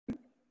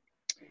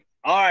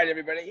All right,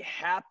 everybody.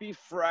 Happy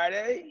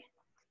Friday.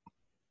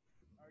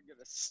 We're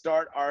going to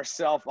start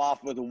ourselves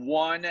off with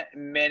 1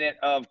 minute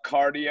of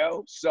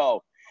cardio.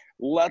 So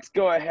let's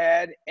go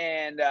ahead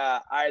and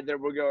either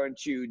we're going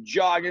to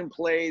jog in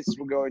place,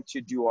 we're going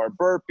to do our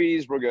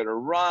burpees, we're going to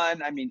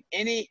run. I mean,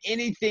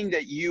 anything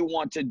that you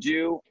want to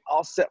do.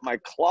 I'll set my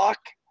clock.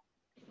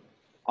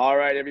 All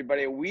right,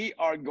 everybody. We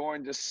are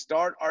going to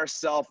start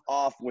ourselves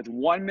off with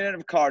 1 minute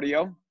of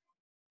cardio.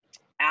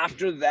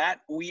 After that,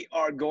 we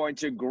are going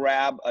to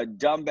grab a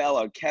dumbbell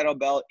or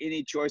kettlebell,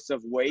 any choice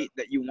of weight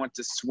that you want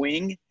to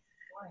swing.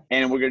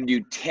 And we're going to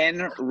do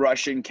 10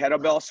 Russian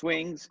kettlebell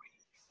swings.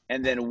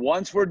 And then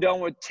once we're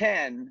done with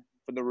 10,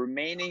 for the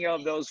remaining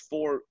of those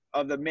 4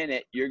 of the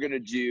minute, you're going to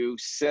do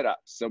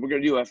sit-ups. So we're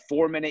going to do a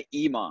 4-minute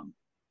EMOM.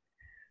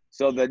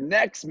 So the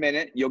next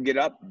minute, you'll get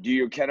up, do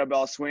your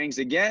kettlebell swings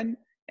again,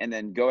 and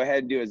then go ahead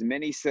and do as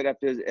many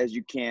sit-ups as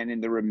you can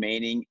in the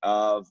remaining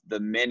of the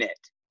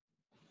minute.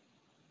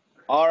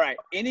 All right.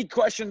 Any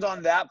questions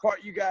on that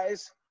part, you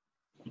guys?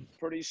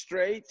 Pretty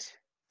straight.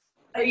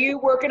 Are you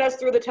working us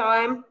through the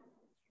time?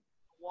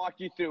 Walk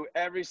you through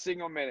every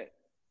single minute.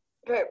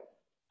 Okay.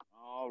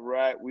 All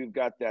right. We've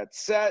got that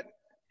set.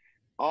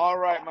 All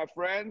right, my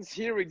friends.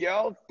 Here we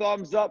go.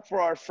 Thumbs up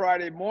for our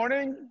Friday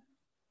morning.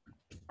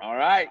 All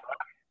right.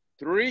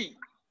 3,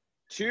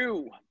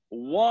 2,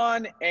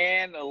 1,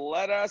 and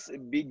let us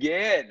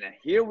begin.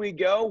 Here we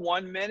go.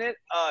 1 minute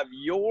of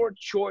your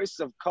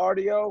choice of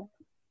cardio.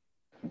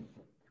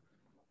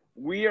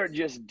 We are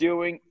just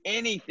doing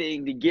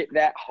anything to get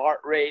that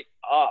heart rate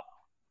up.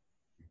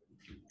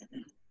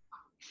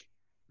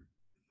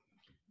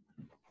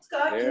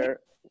 Scott,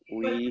 there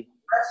we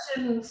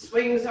Russian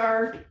swings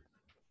are.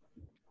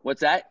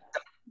 What's that?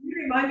 Can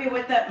you remind me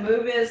what that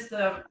move is?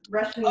 The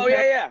Russian. Oh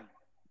yeah,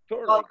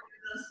 totally.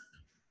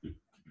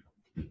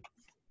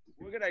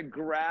 We're gonna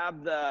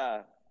grab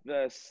the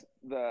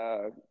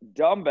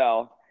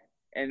dumbbell,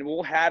 and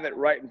we'll have it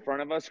right in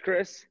front of us,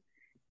 Chris.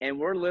 And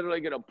we're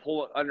literally going to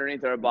pull it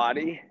underneath our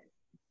body,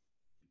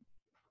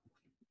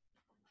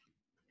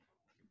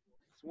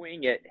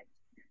 swing it,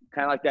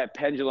 kind of like that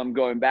pendulum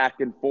going back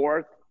and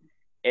forth,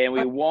 and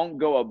we won't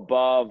go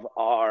above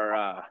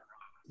our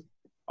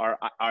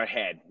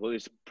head. We'll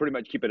just pretty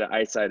much keep it at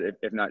eye side,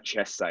 if not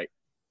chest side.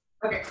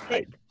 Okay.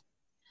 Right.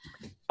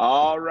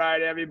 All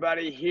right,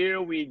 everybody,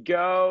 here we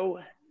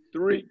go.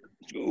 3,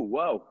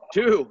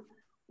 2,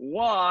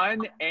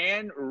 1,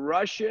 and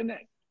Russian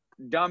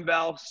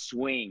dumbbell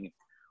swing.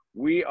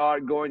 We are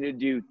going to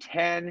do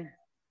 10,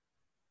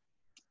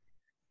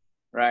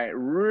 right?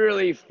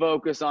 Really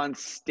focus on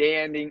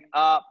standing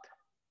up,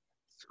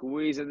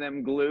 squeezing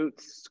them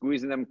glutes,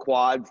 squeezing them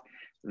quads.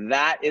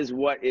 That is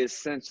what is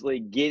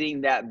essentially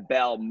getting that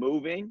bell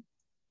moving.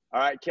 All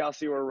right,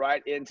 Kelsey, we're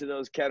right into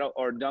those kettle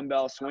or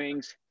dumbbell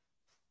swings.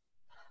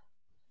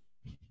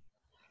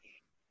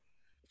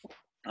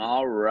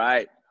 All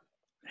right.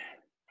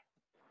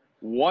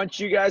 Once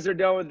you guys are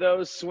done with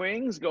those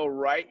swings, go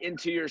right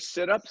into your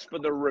sit-ups for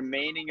the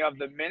remaining of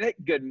the minute.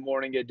 Good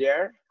morning,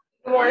 Adair.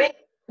 Good morning.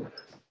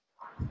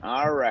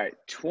 All right,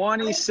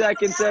 20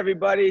 seconds,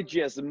 everybody,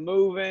 just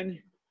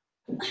moving.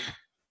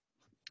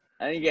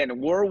 And again,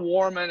 we're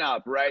warming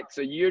up, right? So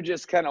you're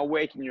just kind of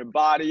waking your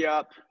body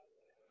up,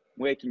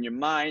 waking your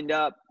mind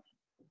up.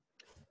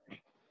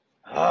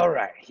 All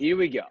right, here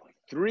we go.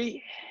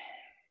 3,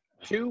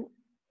 2,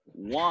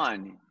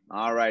 1.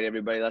 All right,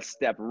 everybody, let's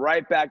step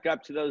right back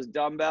up to those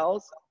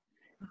dumbbells.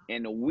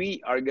 And we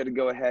are going to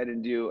go ahead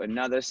and do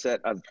another set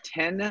of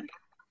 10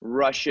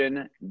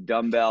 Russian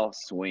dumbbell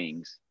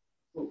swings.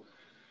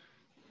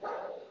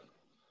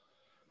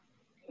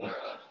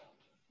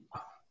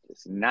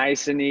 Just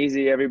nice and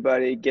easy,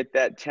 everybody. Get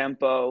that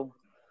tempo.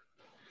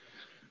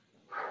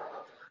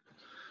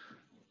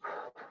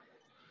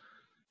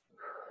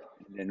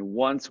 And then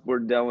once we're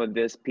done with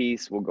this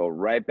piece, we'll go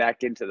right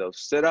back into those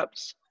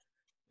sit-ups.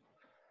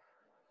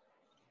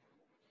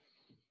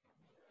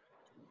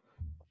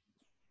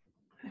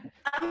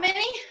 How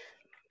many?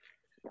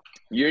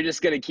 You're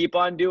just going to keep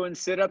on doing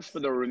sit-ups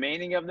for the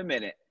remaining of the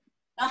minute.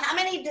 Oh, how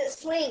many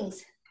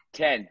swings?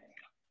 10.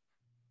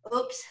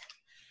 Oops.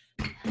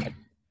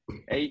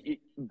 Hey,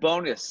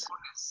 bonus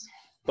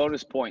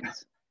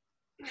points.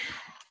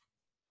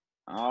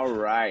 All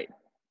right.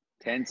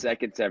 10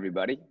 seconds,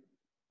 everybody.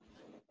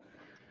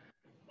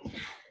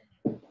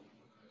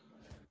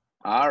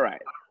 All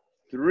right.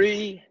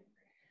 3,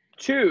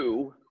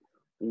 2,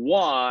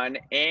 1,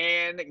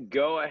 and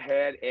go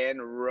ahead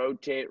and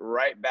rotate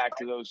right back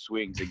to those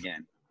swings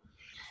again.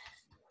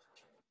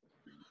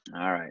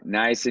 All right,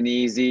 nice and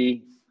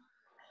easy.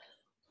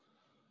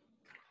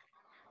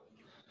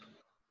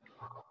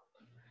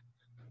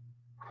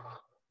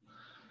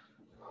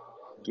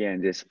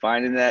 Again, just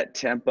finding that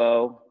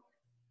tempo,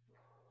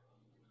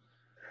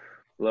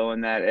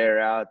 blowing that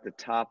air out at the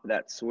top of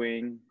that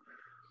swing.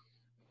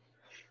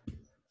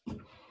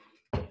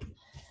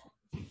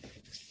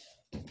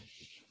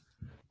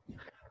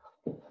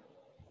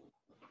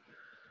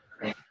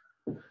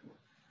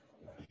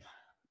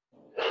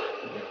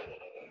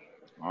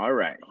 All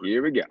right,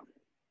 here we go.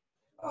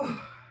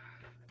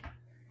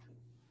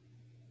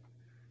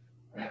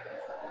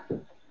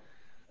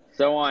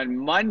 So on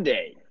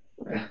Monday,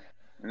 I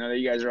know that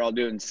you guys are all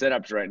doing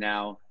sit-ups right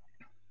now.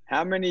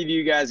 How many of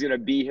you guys are going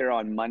to be here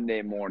on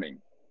Monday morning?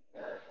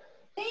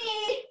 Me.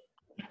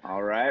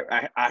 All right.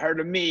 I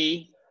heard a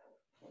me.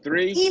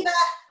 3, Eva.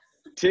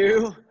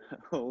 2,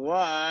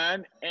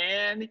 1,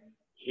 and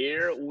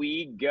here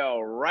we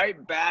go.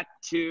 Right back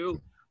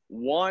to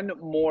one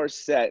more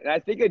set. And I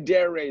think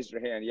Adair raised her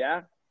hand,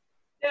 yeah?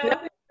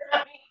 No,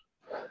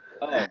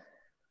 Oh,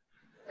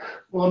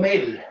 Well,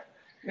 maybe.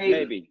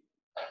 maybe.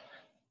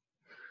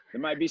 There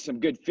might be some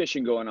good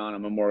fishing going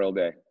on Memorial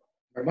Day.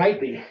 There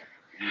might be.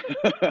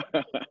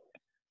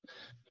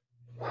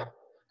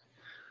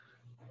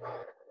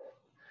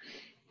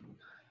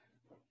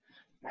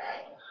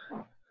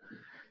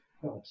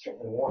 Oh, it's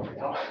certainly warm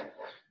now.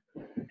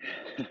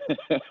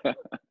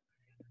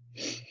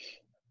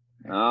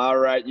 All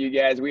right, you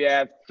guys, we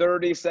have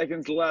 30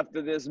 seconds left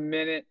of this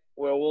minute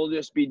where we'll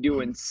just be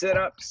doing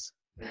sit-ups.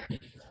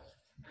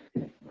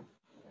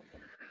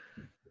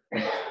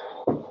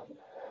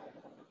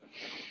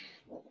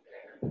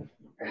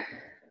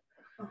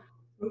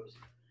 oops.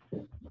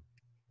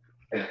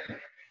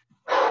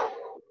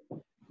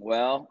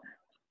 Well,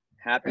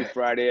 happy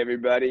Friday,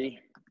 everybody.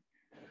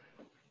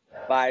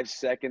 5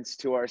 seconds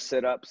to our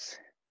sit-ups.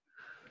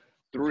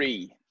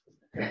 3,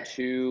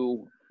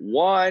 2,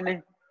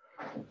 1,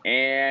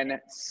 and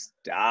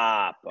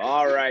stop.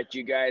 All right,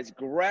 you guys,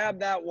 grab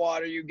that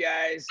water, you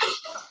guys.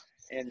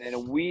 And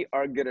then we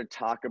are going to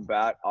talk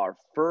about our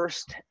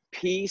first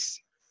piece.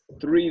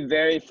 3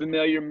 very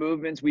familiar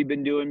movements we've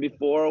been doing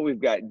before.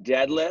 We've got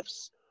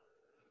deadlifts.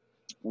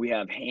 We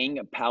have hang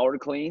power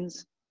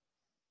cleans.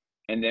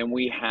 And then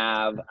we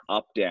have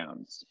up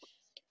downs.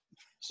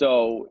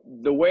 So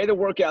the way the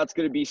workout's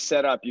going to be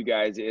set up, you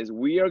guys, is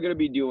we are going to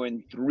be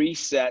doing 3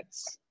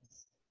 sets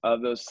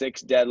of those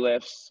 6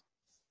 deadlifts,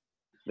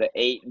 the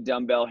 8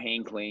 dumbbell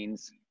hang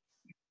cleans,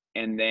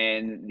 and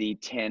then the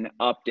 10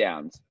 up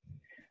downs.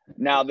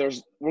 Now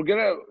we're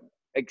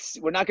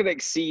not going to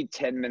exceed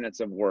 10 minutes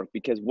of work,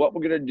 because what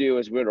we're going to do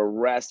is we're going to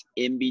rest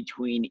in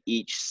between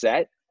each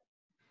set.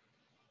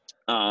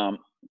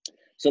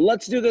 So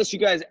let's do this, you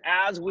guys,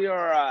 as we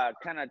are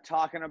kind of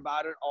talking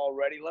about it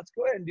already. Let's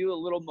go ahead and do a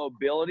little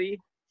mobility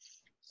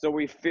so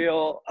we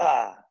feel,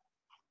 I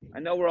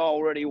know we're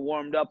already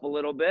warmed up a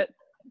little bit,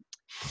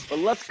 but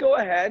let's go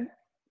ahead.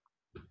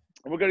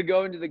 We're going to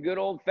go into the good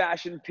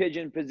old-fashioned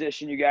pigeon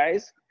position, you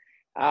guys.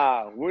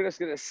 We're just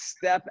going to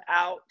step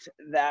out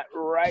that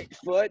right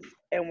foot,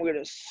 and we're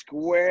going to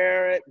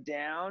square it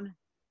down.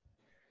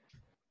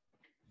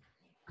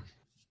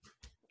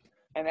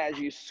 And as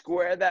you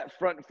square that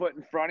front foot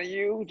in front of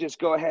you, just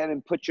go ahead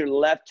and put your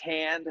left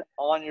hand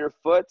on your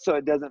foot so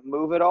it doesn't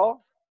move at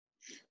all.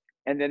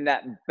 And then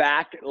that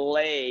back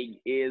leg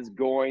is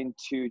going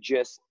to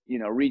just,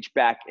 reach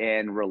back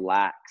and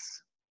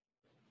relax.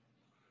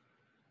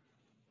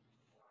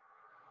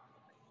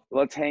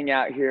 Let's hang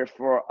out here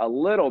for a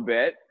little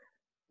bit.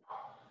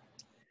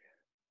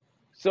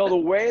 So the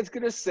way it's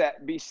going to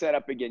be set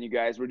up again, you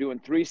guys, we're doing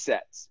 3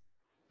 sets.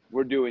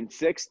 We're doing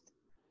 6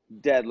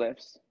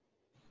 deadlifts,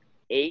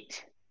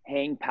 8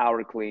 hang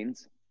power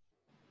cleans,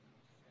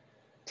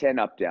 10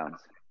 up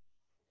downs,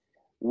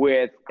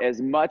 with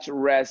as much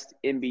rest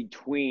in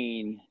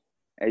between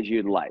as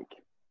you'd like,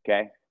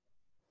 okay?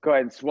 Go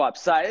ahead and swap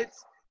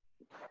sides.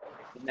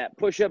 In that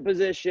push-up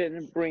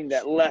position, bring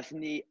that left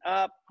knee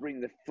up, bring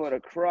the foot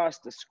across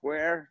the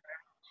square,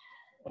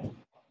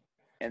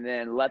 and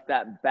then let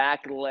that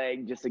back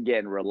leg just,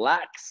 again,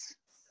 relax.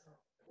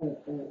 Yeah.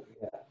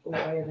 I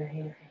have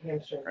a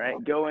hamstring. All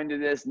right, go into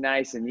this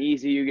nice and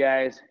easy, you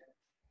guys.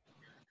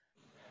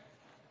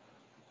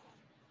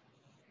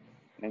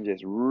 And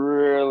just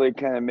really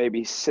kind of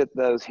maybe sit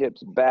those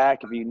hips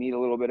back. If you need a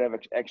little bit of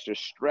extra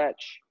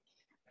stretch,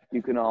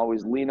 you can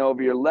always lean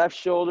over your left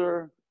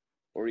shoulder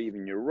or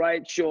even your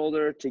right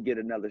shoulder to get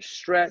another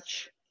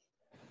stretch.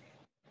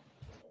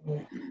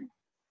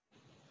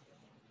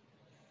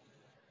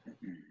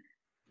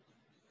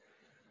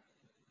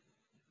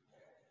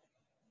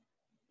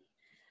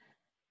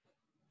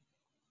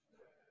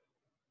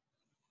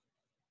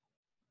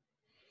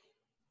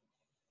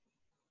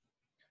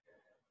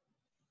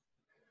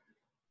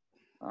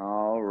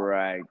 All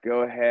right,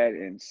 go ahead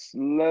and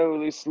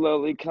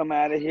slowly come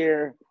out of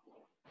here.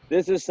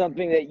 This is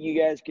something that you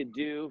guys could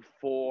do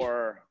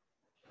for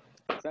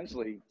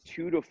essentially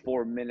 2 to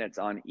 4 minutes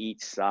on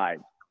each side.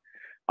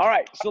 All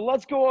right, so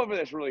let's go over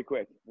this really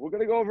quick. We're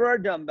going to go over our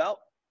dumbbell.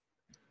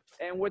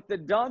 And with the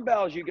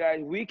dumbbells, you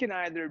guys, we can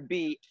either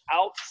be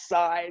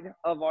outside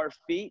of our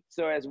feet.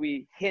 So as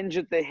we hinge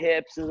at the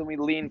hips and then we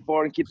lean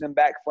forward and keep them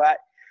back flat,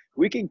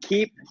 we can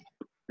keep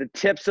the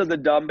tips of the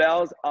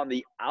dumbbells on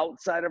the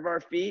outside of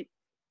our feet,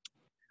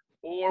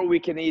 or we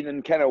can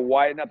even kind of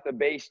widen up the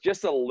base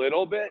just a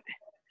little bit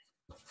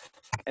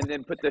and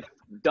then put the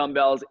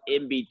dumbbells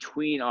in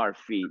between our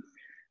feet.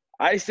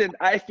 I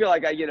feel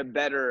like I get a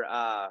better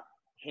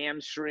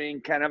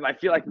hamstring I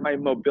feel like my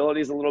mobility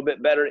is a little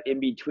bit better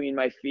in between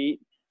my feet.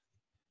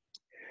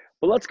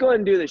 But let's go ahead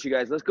and do this, you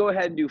guys. Let's go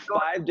ahead and do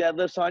 5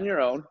 deadlifts on your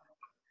own.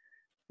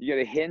 You got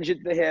to hinge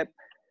at the hip,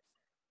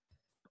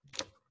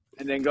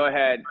 And then go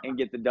ahead and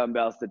get the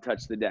dumbbells to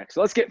touch the deck. So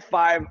let's get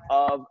 5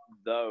 of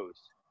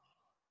those.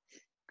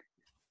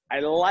 I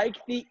like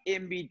the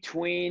in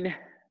between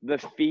the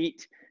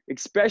feet,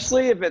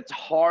 especially if it's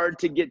hard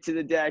to get to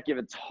the deck, if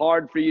it's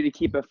hard for you to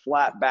keep a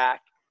flat back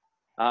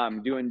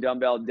doing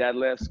dumbbell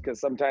deadlifts, because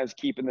sometimes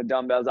keeping the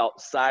dumbbells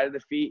outside of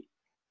the feet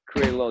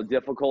create a little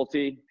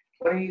difficulty.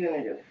 What are you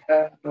going to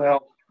do?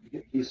 Well,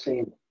 he's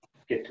saying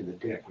get to the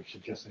deck, which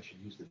suggests I should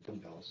use the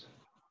dumbbells.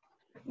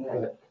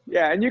 But,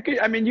 Yeah, and you could,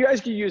 I mean, you guys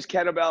could use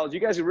kettlebells. You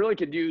guys really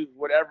could do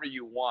whatever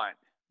you want.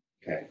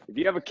 okay. If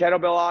you have a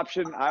kettlebell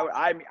option,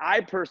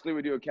 I personally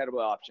would do a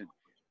kettlebell option.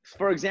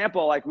 For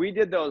example, like we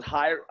did those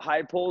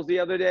high pulls the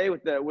other day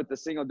with the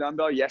single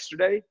dumbbell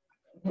yesterday.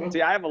 Mhm.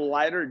 See, I have a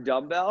lighter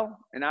dumbbell,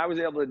 and I was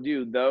able to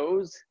do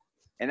those,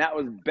 and that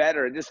was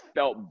better. It just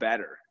felt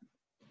better.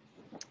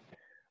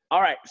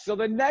 All right, so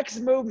the next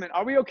movement,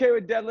 are we okay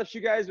with deadlifts,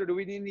 you guys, or do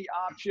we need any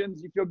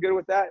options? You feel good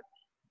with that?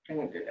 I'm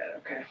going to do that,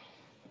 okay.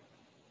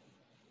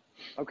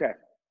 Okay.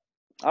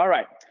 All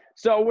right.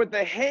 So with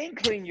the hang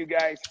clean, you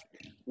guys,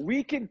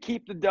 we can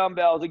keep the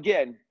dumbbells.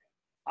 Again,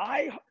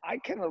 I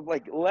kind of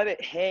like let it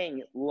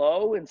hang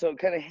low, and so it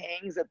kind of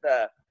hangs at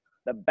the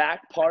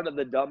back part of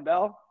the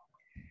dumbbell.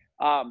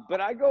 But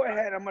I go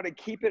ahead, I'm going to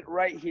keep it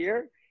right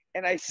here,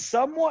 and I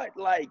somewhat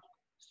like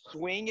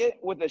swing it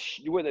with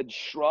a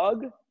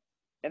shrug,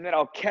 and then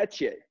I'll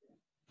catch it,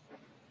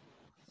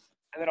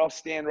 and then I'll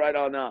stand right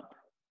on up,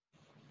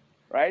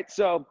 right?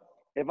 So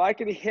if I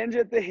can hinge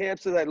at the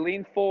hips as I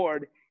lean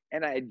forward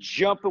and I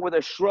jump it with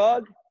a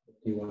shrug,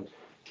 You want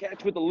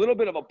catch with a little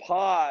bit of a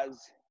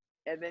pause,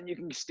 and then you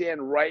can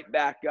stand right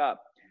back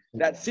up.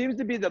 That seems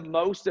to be the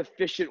most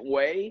efficient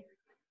way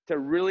to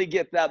really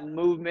get that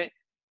movement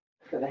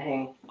For the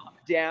hang.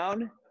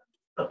 down,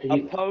 up to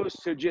you.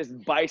 opposed to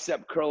just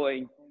bicep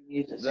curling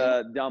Use it.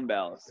 the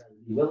dumbbells.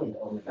 You willing to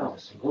only do a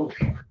single?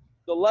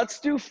 So let's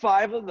do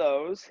 5 of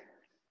those.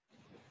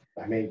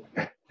 I may.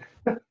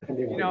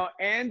 You know,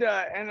 and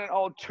an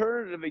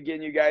alternative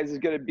again, you guys, is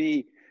going to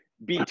be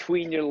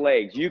between your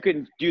legs. You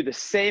can do the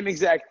same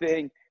exact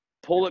thing,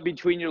 pull it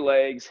between your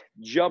legs,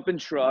 jump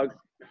and shrug,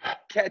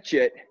 catch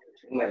it,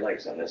 My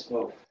legs on this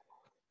move.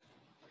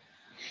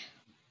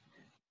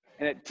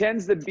 and it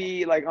tends to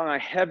be like on a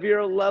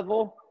heavier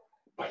level.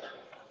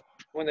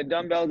 When the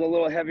dumbbell's a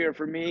little heavier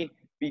for me,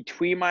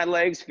 between my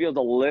legs feels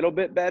a little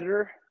bit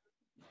better.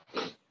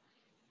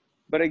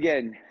 But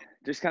again,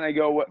 just kind of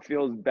go what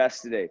feels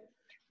best today.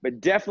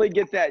 But definitely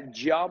get that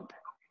jump,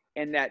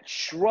 and that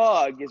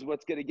shrug is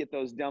what's going to get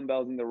those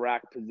dumbbells in the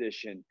rack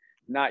position,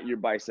 not your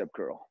bicep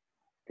curl,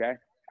 okay?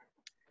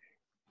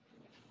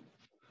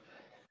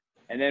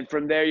 And then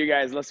from there, you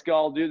guys, let's go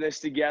all do this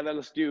together.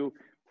 Let's do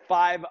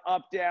 5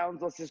 up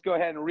downs. Let's just go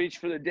ahead and reach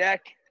for the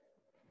deck.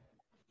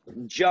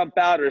 Jump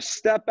out or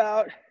step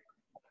out.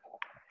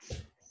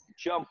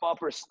 Jump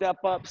up or step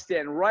up.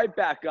 Stand right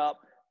back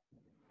up.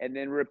 And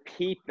then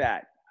repeat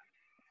that.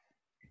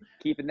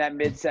 Keeping that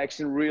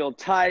midsection real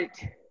tight.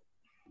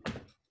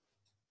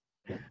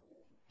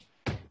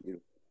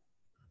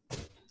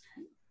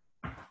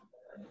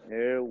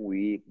 There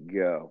we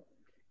go.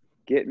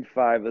 Getting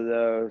 5 of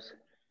those.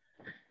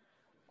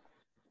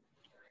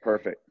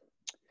 Perfect.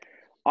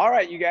 All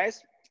right, you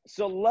guys.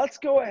 So let's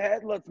go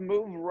ahead. Let's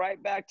move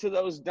right back to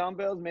those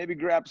dumbbells. Maybe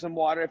grab some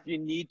water if you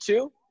need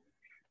to.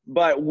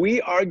 But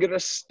we are going to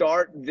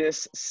start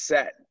this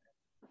set.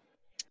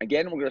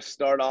 Again, we're going to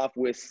start off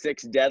with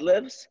 6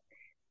 deadlifts,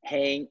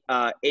 8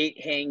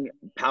 hang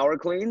power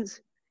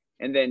cleans,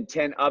 and then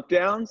 10 up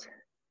downs.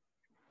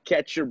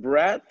 Catch your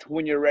breath.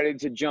 When you're ready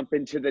to jump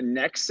into the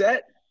next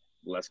set,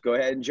 let's go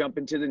ahead and jump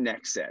into the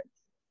next set.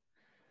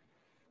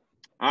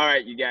 All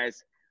right, you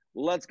guys,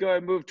 let's go ahead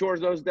and move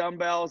towards those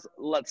dumbbells.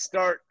 Let's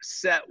start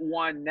set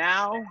 1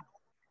 now,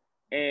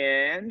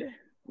 and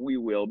we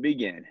will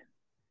begin.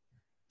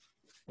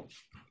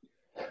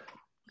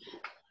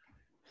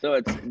 So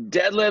it's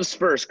deadlifts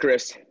first,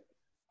 Chris.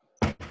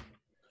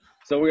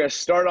 So we're going to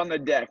start on the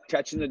deck,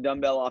 touching the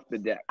dumbbell off the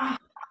deck.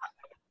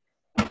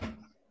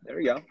 There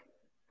we go.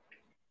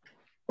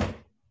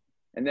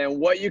 And then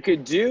what you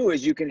could do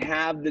is you can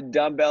have the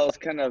dumbbells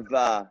kind of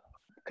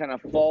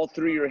fall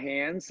through your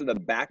hands, so the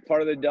back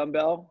part of the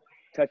dumbbell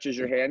touches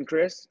your hand,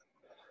 Chris.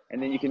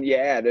 And then you can,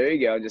 yeah, there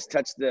you go. Just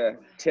touch the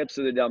tips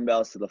of the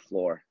dumbbells to the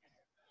floor.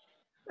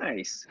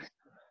 Nice.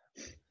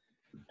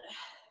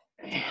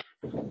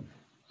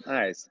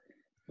 Nice.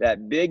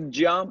 That big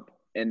jump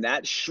and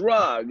that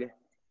shrug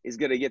is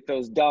going to get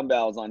those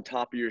dumbbells on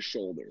top of your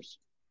shoulders.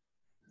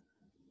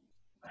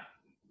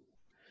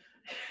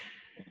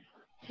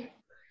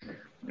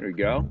 There we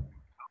go.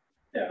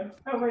 Yeah,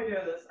 how am I doing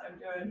this? I'm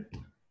doing.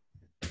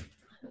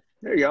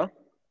 There you go.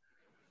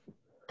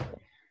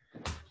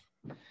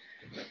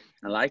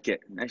 I like it.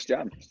 Nice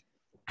job.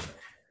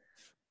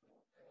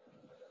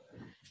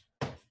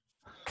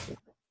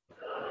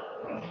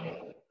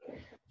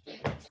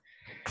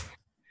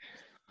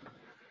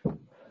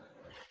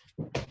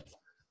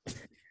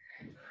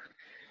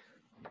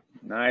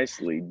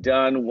 Nicely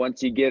done.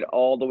 Once you get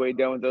all the way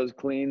done with those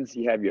cleans,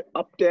 you have your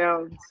up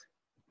downs.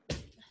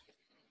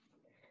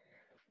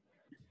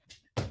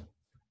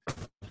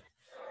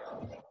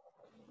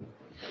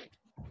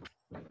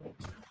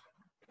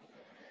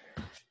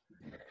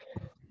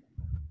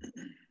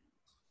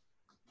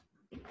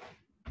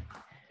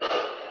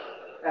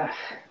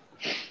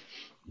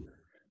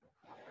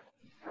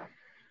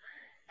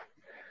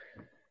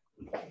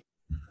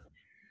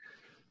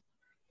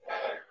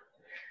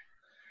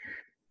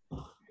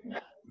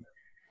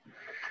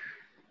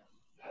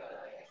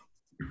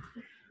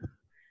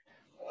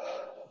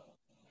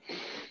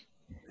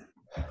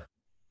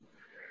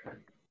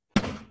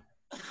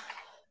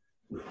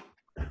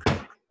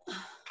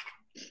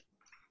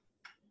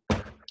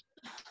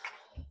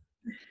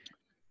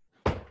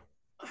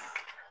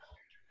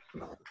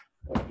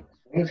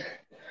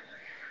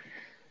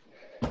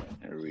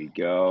 There we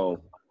go.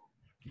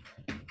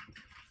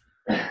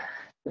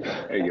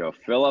 There you go,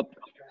 Philip.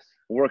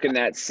 Working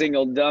that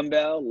single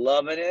dumbbell,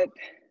 loving it.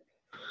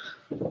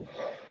 There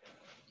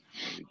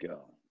we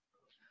go.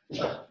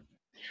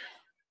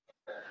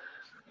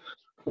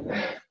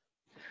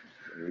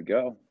 There we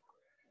go.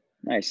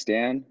 Nice,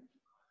 Stan.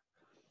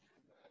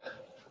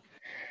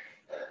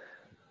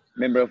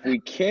 Remember, if we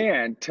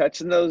can,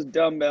 touching those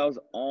dumbbells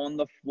on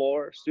the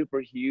floor, super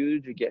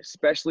huge,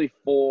 especially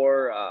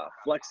for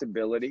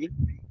flexibility.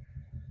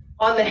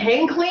 On the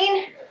hang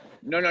clean?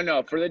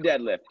 No, for the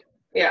deadlift.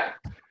 Yeah.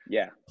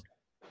 Yeah.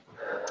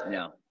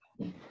 No.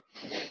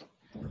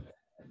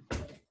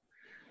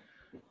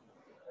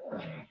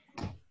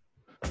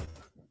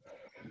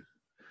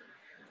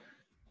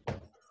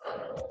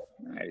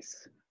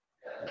 Nice.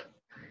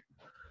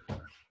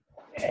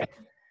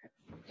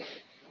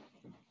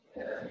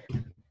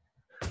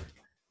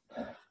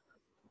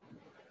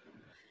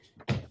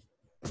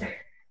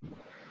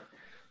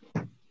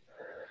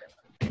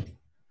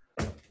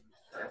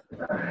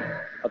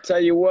 I'll tell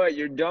you what,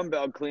 your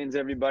dumbbell cleans,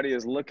 everybody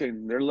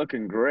they're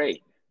looking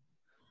great.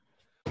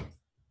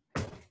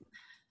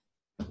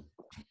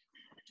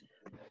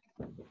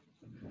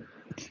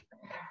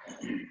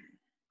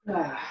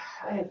 I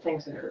have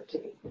things that hurt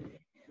too.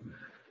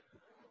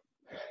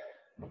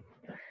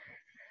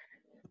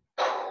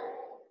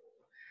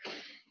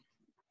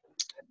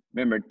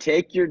 Remember,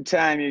 take your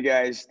time, you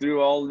guys,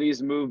 through all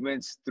these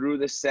movements, through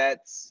the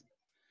sets.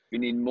 If you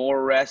need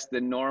more rest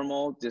than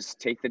normal, just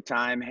take the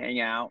time,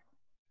 hang out.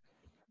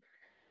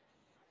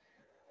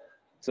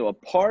 So a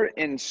part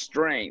in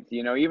strength,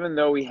 even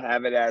though we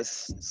have it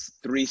as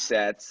 3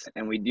 sets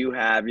and we do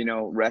have,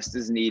 rest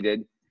is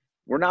needed,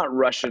 we're not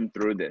rushing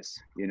through this,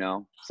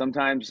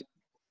 Sometimes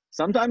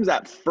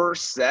that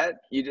first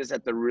set, you just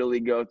have to really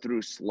go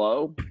through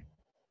slow,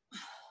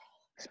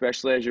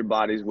 especially as your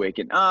body's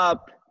waking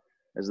up,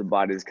 as the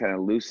body's kind of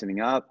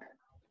loosening up.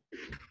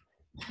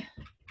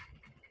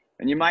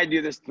 And you might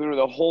do this through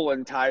the whole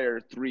entire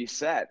 3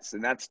 sets,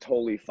 and that's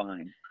totally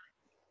fine.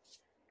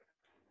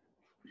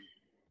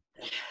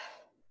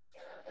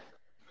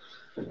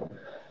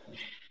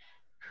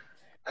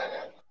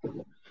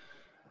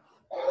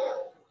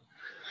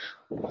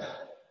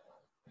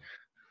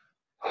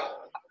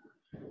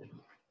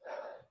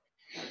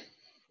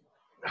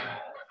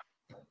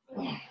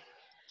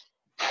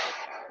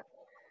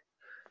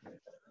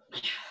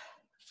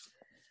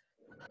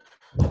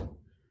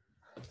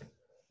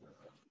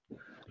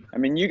 I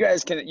mean, you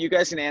guys can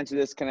answer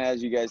this kind of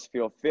as you guys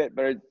feel fit,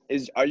 but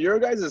are your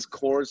guys'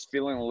 cores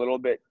feeling a little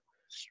bit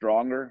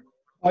stronger?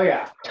 Oh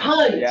yeah,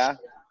 tons. Yeah,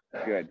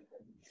 good.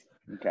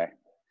 Okay,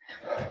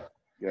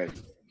 good.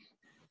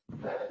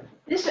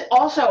 This is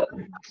also,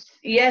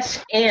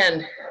 yes,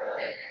 and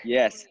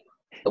Yes,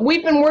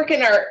 we've been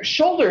working our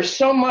shoulders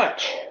so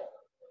much.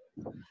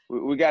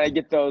 we got to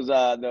get those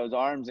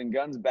arms and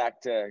guns back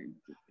to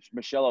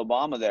Michelle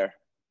Obama there.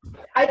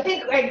 I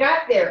think I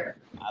got there.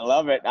 I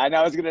love it. I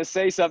know I was gonna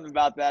say something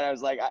about that. I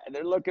was like,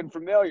 they're looking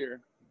familiar.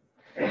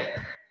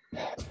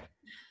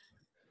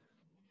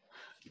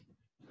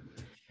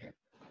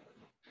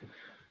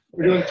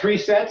 We're doing 3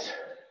 sets?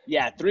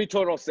 Yeah, 3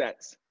 total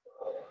sets.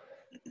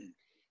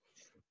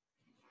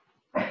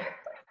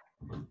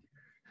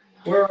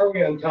 Where are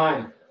we on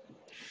time?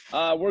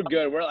 We're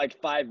good. We're at like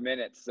 5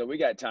 minutes, so we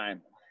got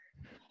time.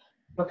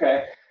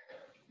 Okay.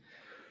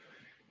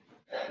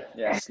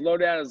 Yeah, slow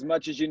down as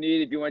much as you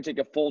need. If you want to take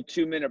a full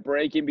 2-minute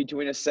break in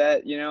between a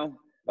set,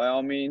 by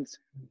all means.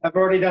 I've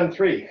already done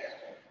 3.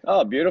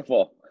 Oh,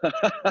 beautiful.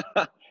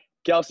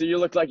 Kelsey, you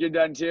look like you're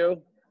done too.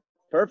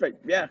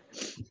 Perfect. Yeah.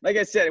 Like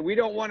I said, we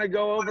don't want to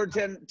go over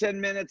 10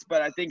 minutes,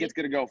 but I think it's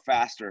going to go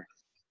faster.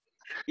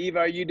 Eva,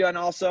 are you done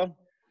also?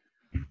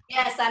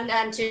 Yes, I'm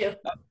done too.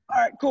 All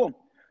right, cool.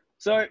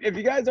 So if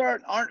you guys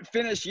aren't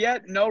finished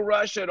yet, no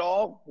rush at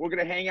all. We're going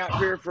to hang out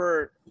here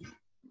for a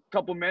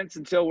couple minutes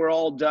until we're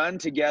all done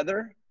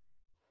together.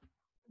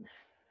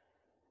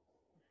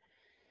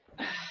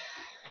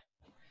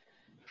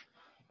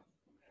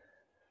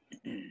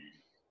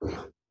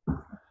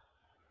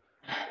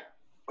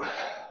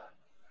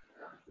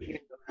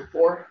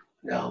 Before?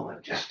 No,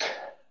 I'm just.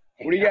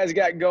 What do you guys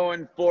got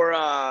going for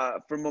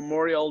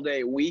Memorial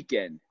Day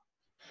weekend?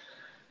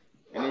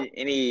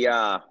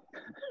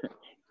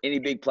 Any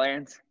big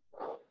plans?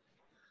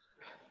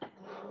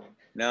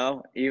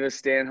 No? Eva's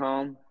staying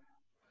home?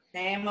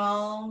 Same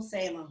old,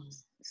 same old.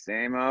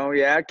 Same old.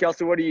 Yeah.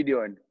 Kelsey, what are you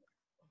doing?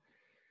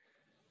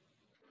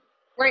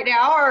 Right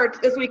now or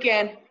this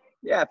weekend?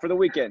 Yeah, for the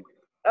weekend.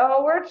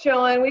 Oh, we're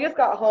chilling. We just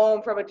got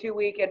home from a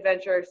 2-week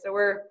adventure, so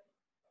we're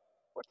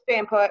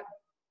staying put.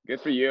 Good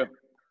for you.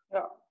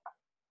 Yeah.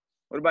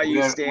 What about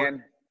you,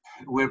 Stan?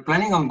 We're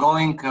planning on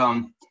going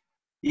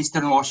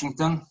Eastern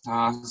Washington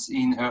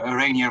in a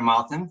Rainier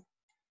Mountain.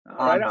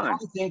 Right The on.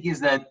 only thing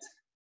is that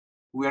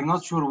we're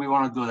not sure we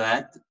want to do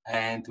that,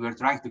 and we're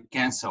trying to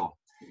cancel.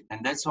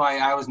 And that's why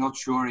I was not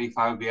sure if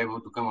I will be able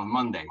to come on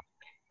Monday.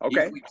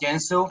 Okay. If we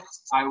cancel,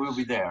 I will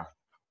be there.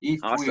 If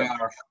we Awesome.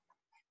 are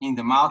in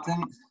the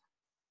mountain,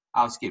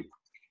 I'll skip.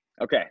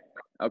 Okay.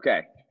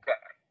 Okay.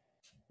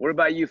 What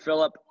about you,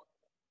 Philip?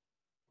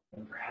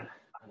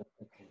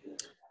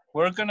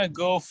 We're gonna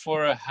go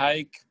for a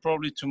hike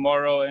probably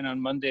tomorrow and on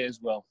Monday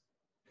as well.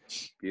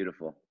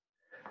 Beautiful.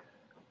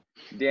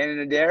 Dan and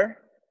Adair?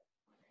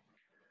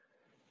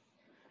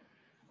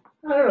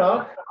 I don't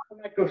know. I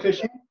might go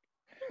fishing.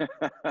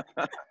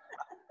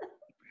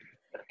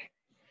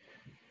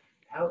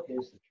 How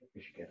is the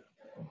Turkish get?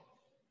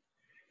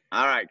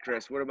 All right,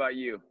 Chris, what about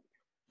you?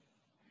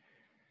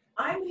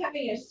 I'm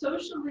having a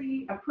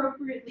socially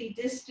appropriately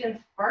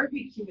distanced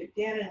barbecue with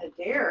Dan and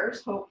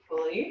Adair's,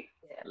 hopefully.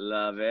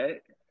 Love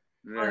it.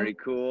 Very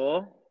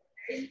cool.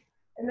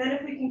 And then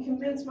if we can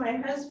convince my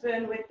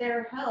husband with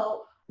their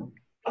help, we'll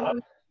go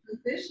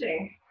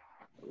fishing.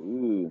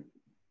 Ooh.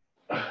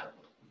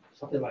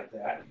 Something like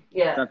that.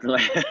 Yeah. Something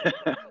like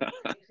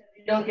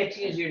You don't get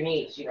to use your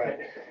knees. You Right.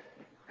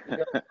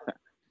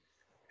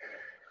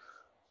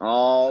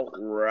 All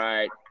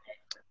right.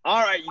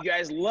 All right, you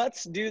guys,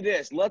 let's do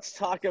this. Let's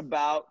talk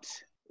about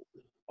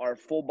our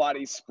full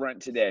body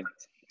sprint today.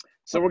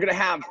 So we're going to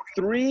have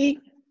 3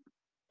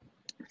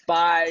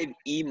 5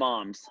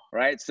 EMOMs,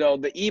 right? So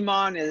the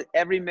EMOM is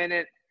every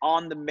minute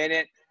on the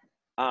minute.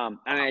 And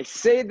I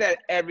say that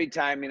every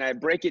time, and I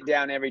break it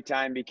down every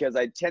time because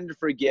I tend to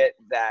forget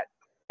that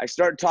I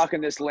start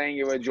talking this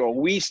language, or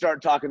we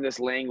start talking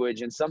this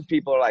language, and some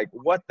people are like,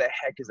 what the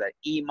heck is that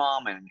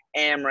EMOM and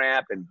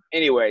AMRAP? And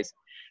anyways,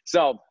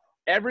 so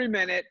every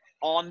minute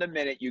on the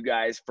minute, you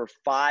guys, for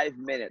 5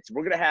 minutes,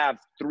 we're going to have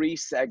 3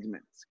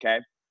 segments, okay?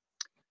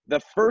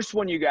 The first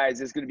one, you guys,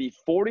 is going to be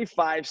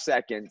 45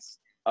 seconds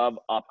of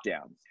up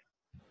downs.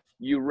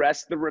 You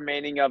rest the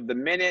remaining of the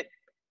minute,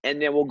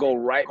 and then we'll go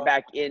right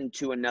back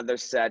into another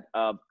set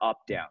of up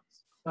downs.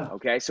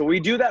 Okay, so we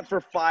do that for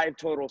 5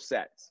 total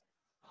sets.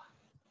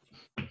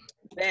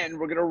 Then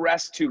we're going to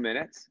rest 2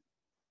 minutes,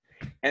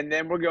 and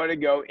then we're going to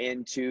go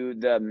into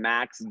the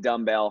max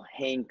dumbbell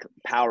hang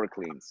power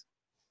cleans.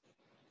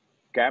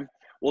 Okay,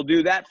 we'll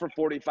do that for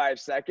 45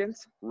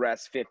 seconds,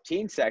 rest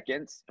 15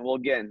 seconds, and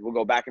we'll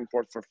go back and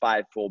forth for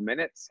 5 full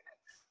minutes,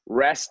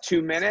 rest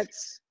 2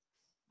 minutes,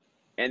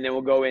 and then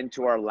we'll go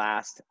into our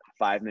last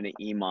 5-minute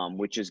EMOM,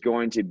 which is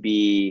going to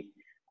be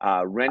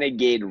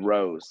Renegade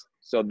Rows.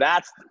 So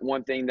that's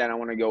one thing that I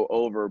want to go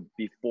over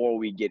before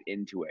we get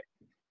into it.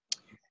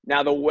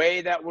 Now, the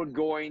way that we're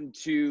going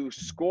to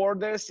score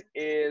this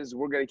is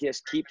we're going to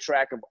just keep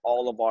track of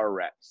all of our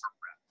reps,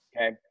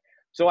 okay?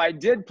 So I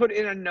did put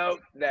in a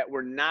note that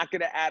we're not going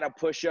to add a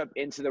push-up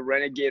into the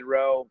Renegade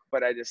Row,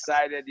 but I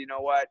decided, you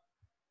know what?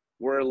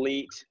 We're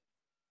elite.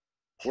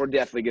 We're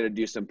definitely going to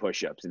do some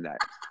push-ups in that,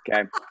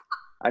 okay?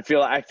 I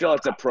feel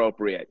it's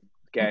appropriate,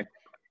 okay?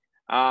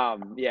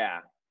 Yeah.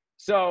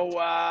 So,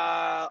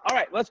 all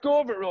right, let's go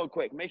over it real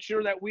quick. Make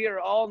sure that we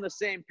are all on the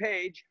same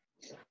page.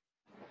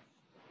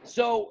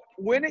 So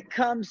when it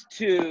comes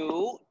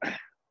to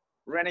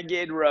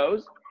Renegade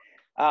Rows,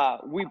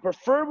 we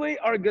preferably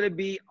are going to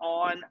be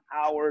on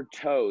our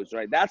toes,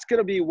 right? That's going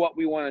to be what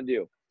we want to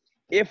do.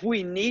 If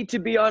we need to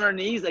be on our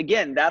knees,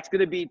 again, that's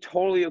going to be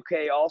totally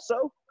okay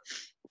also.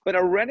 But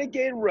a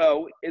Renegade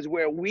Row is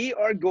where we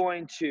are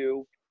going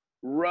to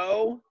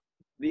row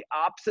the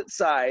opposite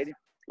side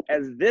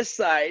as this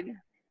side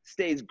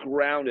stays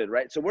grounded,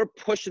 right? So we're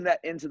pushing that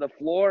into the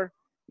floor.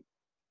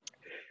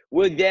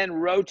 We'll then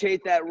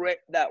rotate that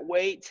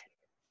weight,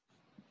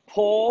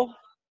 pull,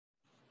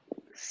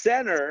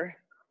 center,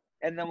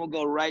 and then we'll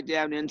go right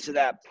down into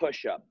that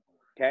push-up,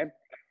 okay?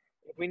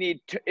 If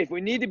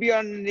we need to be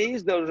on the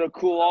knees, those are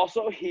cool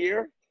also.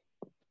 Here,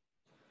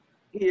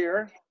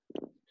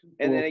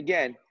 and then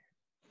again,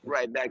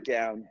 right back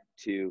down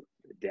to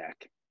the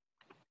deck.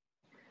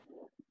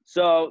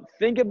 So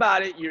think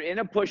about it. You're in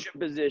a push-up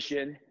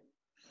position.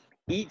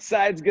 Each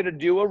side's going to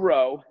do a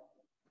row.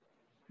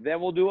 Then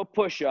we'll do a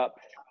push-up.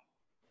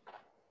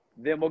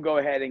 Then we'll go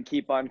ahead and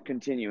keep on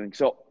continuing.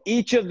 So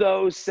each of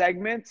those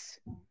segments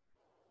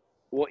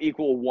will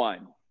equal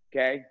 1,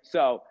 okay?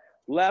 So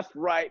left,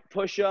 right,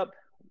 push-up,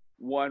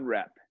 1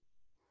 rep.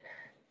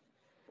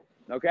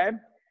 Okay?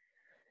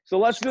 So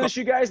let's do this,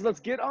 you guys. Let's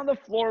get on the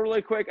floor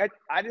really quick.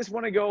 I just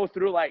want to go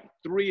through like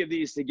 3 of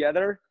these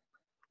together.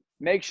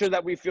 Make sure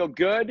that we feel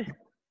good.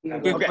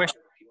 Quick Okay.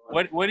 question.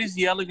 What is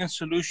the elegant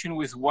solution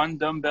with 1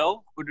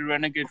 dumbbell for the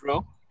Renegade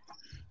Row?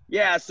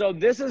 Yeah, so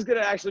this is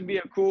going to actually be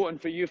a cool one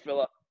for you,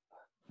 Philip.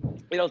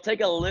 It'll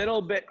take a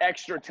little bit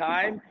extra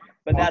time,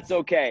 but that's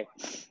okay.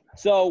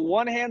 So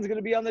one hand's going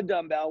to be on the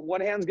dumbbell.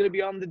 One hand's going to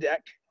be on the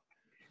deck.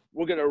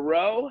 We're going to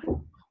row.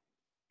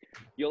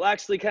 You'll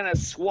actually kind of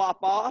swap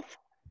off,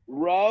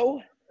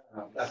 row,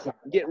 That's not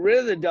Get rid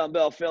of the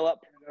dumbbell, Philip.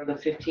 the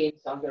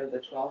 15th, some go to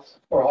the 12th.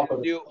 Or I'll go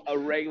to Do a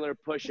regular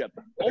push-up.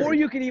 Or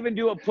you can even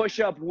do a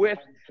push-up with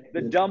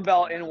the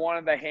dumbbell in one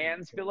of the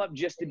hands, Philip,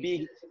 just to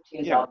be,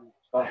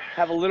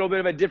 have a little bit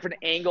of a different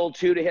angle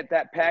too to hit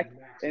that pec,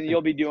 and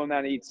you'll be doing that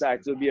on each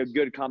side. So it'll be a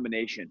good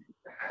combination.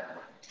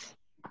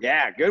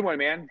 Yeah, good one,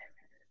 man.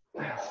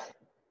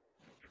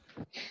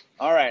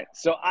 All right,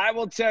 so I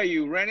will tell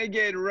you,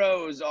 Renegade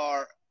rows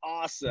are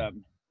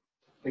awesome,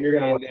 And you're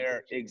gonna and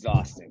they're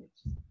exhausting.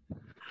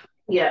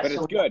 Yeah, But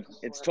it's good.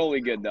 It's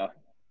totally good, though.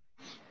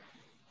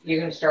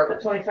 you're gonna start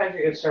with 25,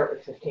 you're gonna start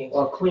with 15.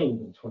 well clean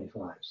in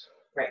 25s.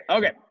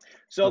 Okay,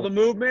 so the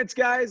movements,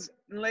 guys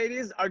and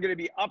ladies, are going to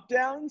be up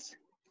downs,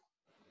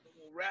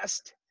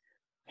 rest,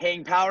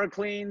 hang power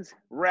cleans,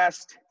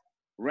 rest,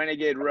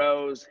 Renegade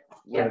rows.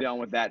 We're done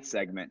with that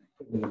segment.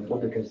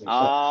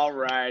 All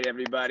right,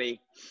 everybody.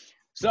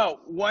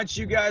 So once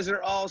you guys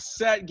are all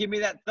set, give me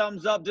that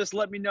thumbs up. Just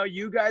let me know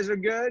you guys are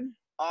good.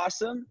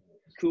 Awesome.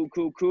 Cool,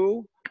 cool,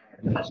 cool.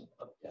 I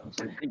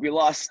think we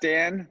lost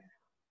Stan.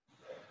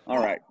 All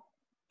right.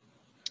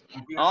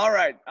 All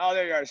right. Oh,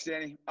 there you are,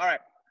 Stanny. All right.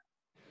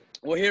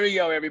 Well, here we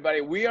go,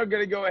 everybody. We are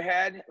going to go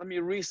ahead. Let me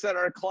reset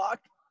our clock.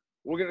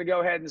 We're going to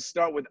go ahead and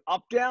start with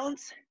up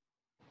downs.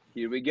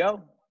 Here we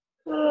go.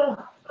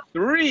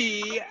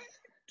 3,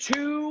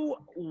 2,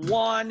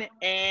 1,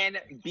 and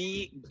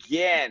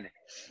begin.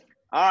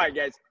 All right,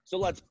 guys. So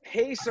let's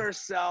pace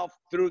ourselves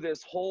through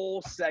this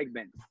whole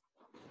segment.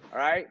 All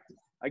right.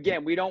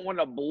 Again, we don't want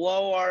to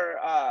blow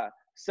our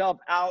self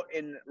out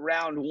in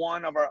round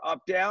 1 of our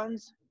up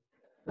downs.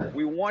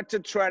 We want to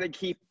try to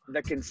keep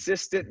the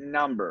consistent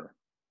number.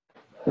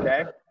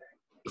 Okay.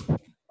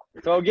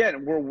 So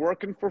again, we're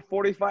working for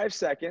 45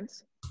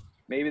 seconds.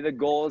 Maybe the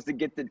goal is to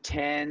get to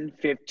 10,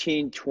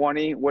 15,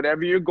 20,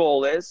 whatever your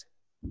goal is.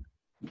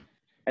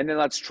 And then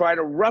let's try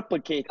to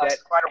replicate that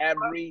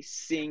every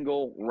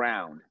single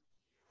round.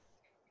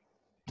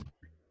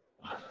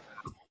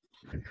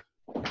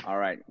 All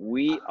right.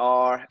 We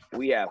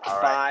have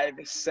 5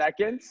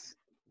 seconds.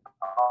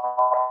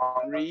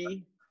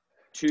 3,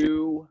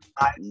 2,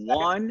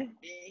 1.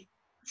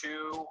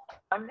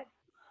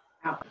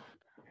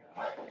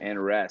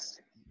 And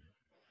rest.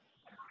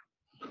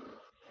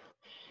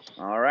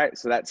 All right,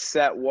 so that's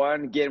set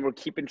 1. Again, we're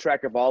keeping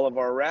track of all of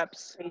our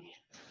reps.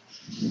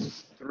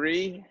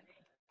 3,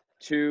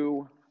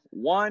 2,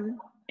 1,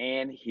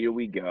 and here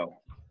we go.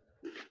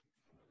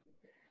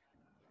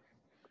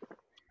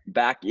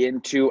 Back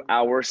into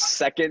our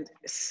second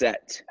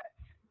set.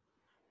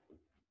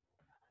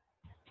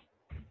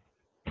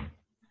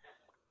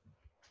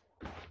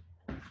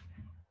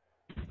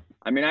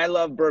 I mean, I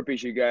love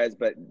burpees, you guys,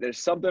 but there's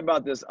something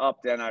about this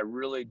up down I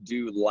really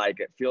do like.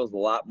 It feels a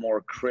lot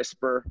more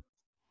crisper.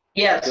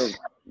 Yes. It feels,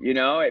 you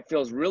know, it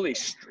feels really,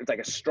 it's like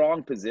a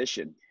strong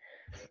position.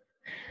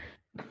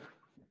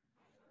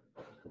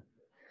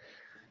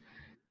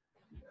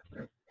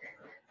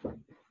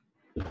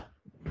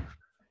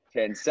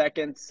 Ten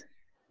seconds.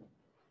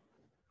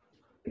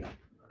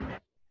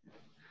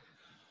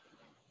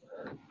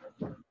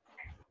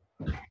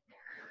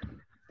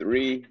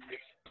 3,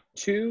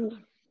 2,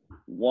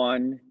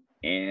 1,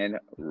 and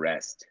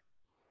rest.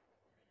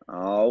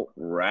 All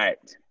right.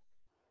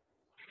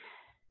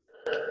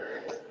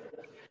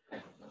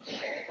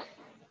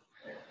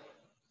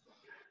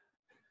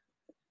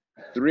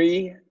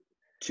 Three,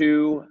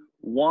 2,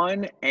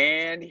 1,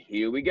 and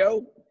here we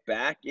go.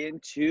 Back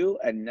into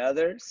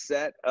another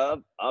set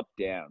of up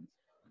downs.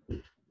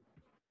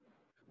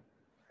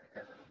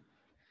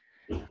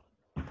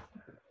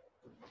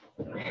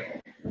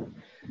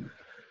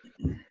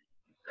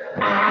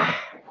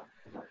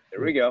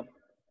 There we go.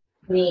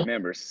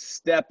 Remember,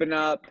 stepping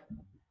up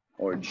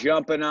or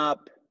jumping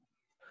up.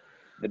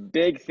 The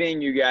big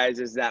thing, you guys,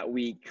 is that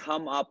we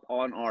come up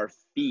on our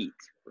feet,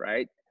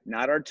 right?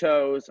 Not our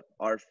toes,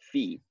 our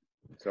feet.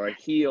 So our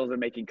heels are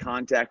making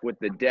contact with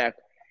the deck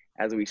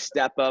as we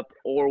step up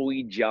or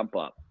we jump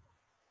up.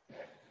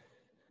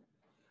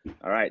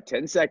 All right,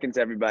 10 seconds,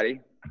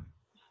 everybody.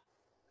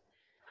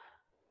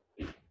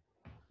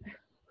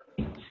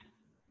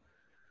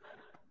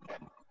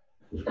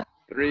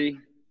 Three,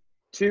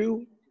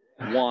 2,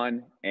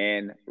 1,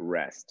 and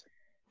rest.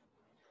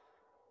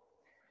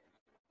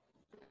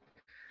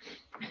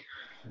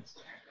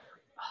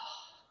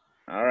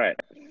 All right,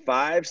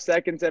 5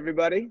 seconds,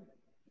 everybody.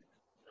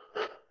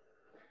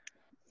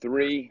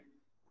 3,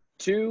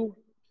 2,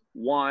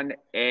 1,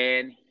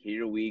 and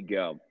here we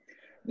go.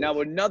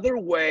 Now, another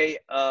way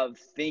of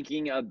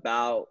thinking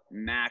about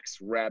max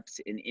reps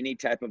in any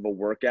type of a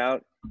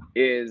workout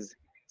is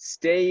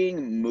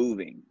staying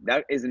moving.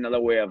 That is another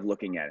way of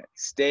looking at it.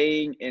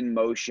 Staying in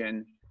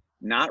motion,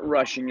 not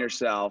rushing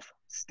yourself,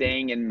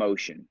 staying in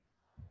motion.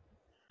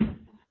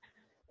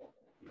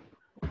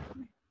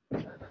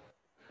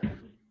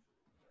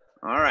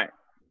 All right.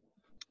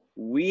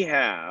 We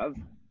have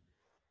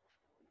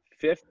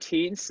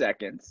 15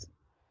 seconds.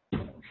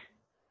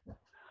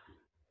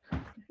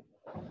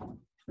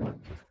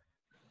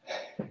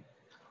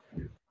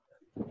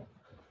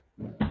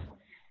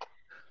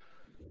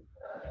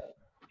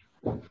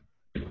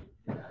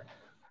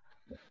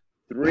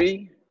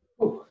 3,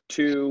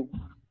 2,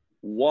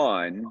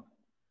 1,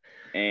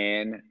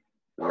 and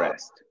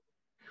rest.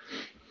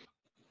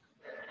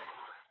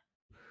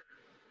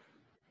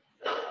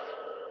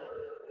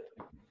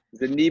 Is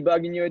the knee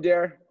bugging you,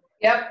 Adair?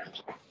 Yep.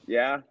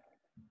 Yeah?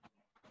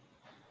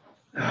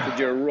 Could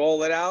you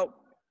roll it out?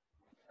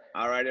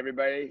 All right,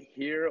 everybody,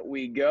 here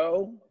we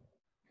go.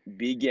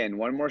 Begin.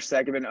 One more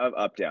segment of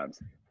up downs.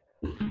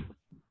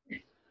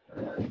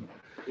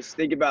 Just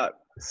think about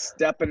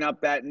stepping up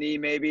that knee,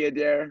 maybe,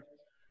 Adair.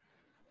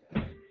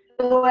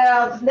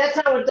 Well, that's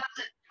how it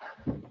does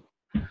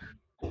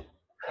it.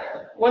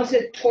 Once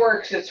it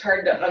torques, it's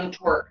hard to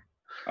untorque.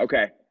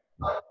 Okay.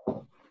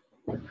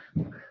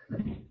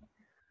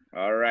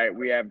 All right,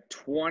 we have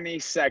 20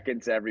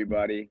 seconds,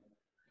 everybody.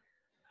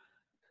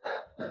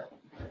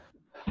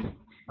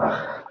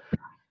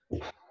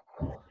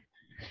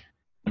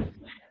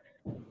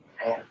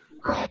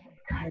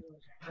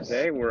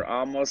 Okay, we're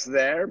almost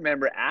there.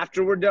 Remember,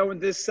 after we're done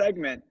with this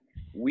segment,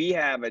 we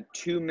have a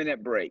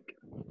 2-minute break.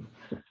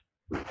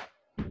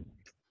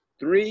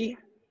 3,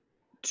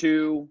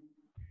 2,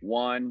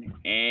 1,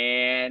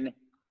 and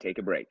take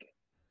a break.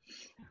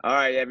 All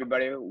right,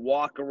 everybody,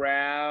 walk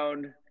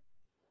around.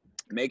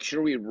 Make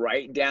sure we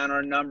write down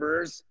our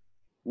numbers.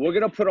 We're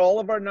going to put all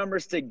of our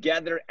numbers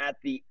together at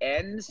the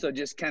end, so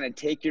just kind of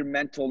take your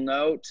mental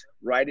note,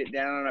 write it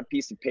down on a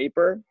piece of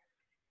paper.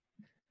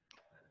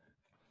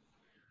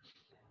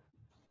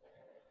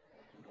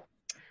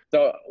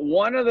 So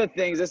one of the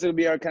things, this will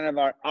be our kind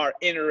of our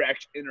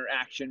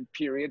interaction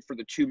period for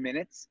the 2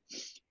 minutes,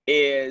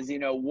 is, you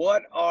know,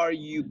 what are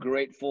you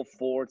grateful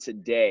for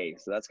today?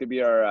 So that's going to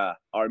be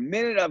our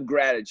minute of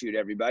gratitude,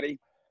 everybody.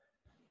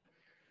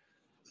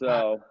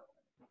 So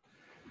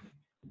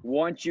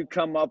once you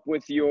come up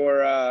with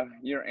your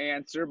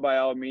answer, by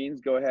all means,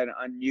 go ahead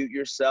and unmute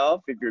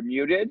yourself if you're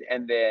muted,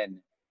 and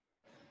then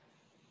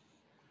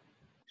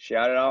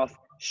shout it off.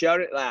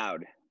 Shout it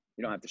loud.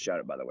 You don't have to shout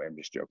it, by the way. I'm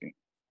just joking.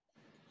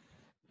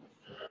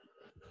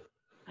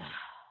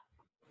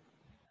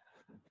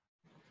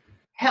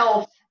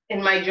 Health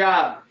in my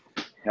job.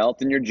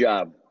 Health in your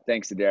job.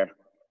 Thanks, Adair.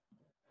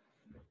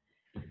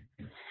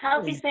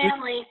 Healthy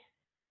family.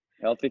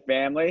 Healthy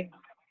family.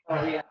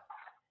 Oh, yeah.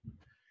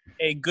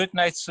 A good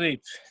night's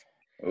sleep.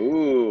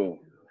 Ooh,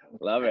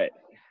 love it.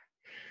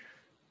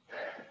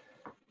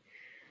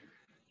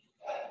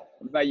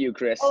 What about you,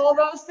 Chris? All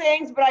those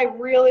things, but I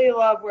really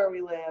love where we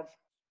live.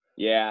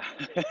 Yeah.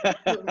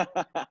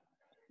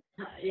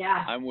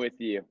 Yeah. I'm with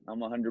you. I'm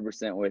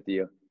 100% with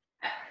you.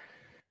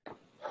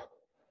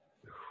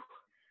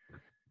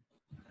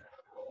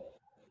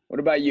 What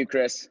about you,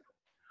 Chris?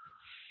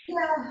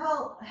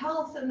 Yeah,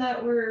 health and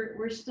that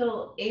we're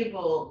still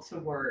able to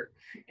work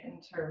in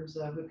terms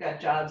of we've got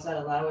jobs that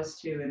allow us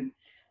to, and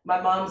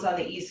my mom's on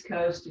the East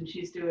Coast and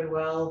she's doing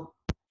well,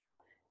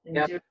 and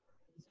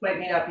despite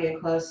me not being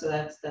close, so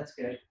that's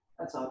good.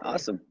 That's all good.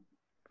 Awesome.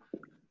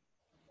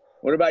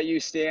 What about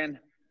you, Stan?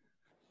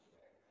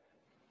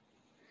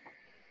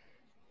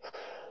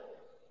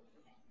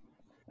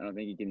 I don't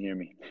think you can hear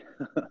me.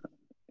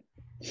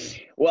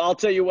 Well, I'll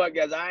tell you what,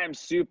 guys, I am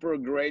super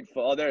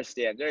grateful. Oh, there's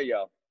Stan. There you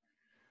go.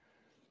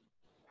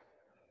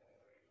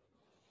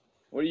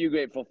 What are you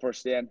grateful for,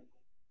 Stan?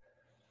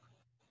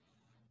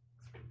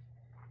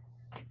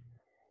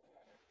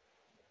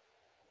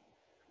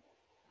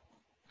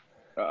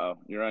 Uh-oh,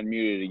 you're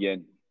unmuted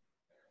again.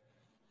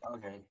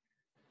 Okay.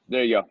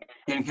 There you go.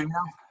 Can you hear me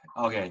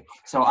now? Okay.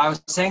 So I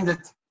was saying that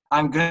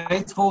I'm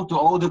grateful to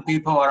all the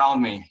people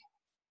around me.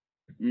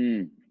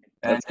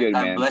 That's good,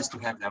 man. I'm blessed to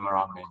have them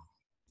around me.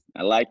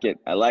 I like it.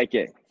 I like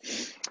it.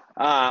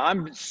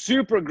 I'm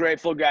super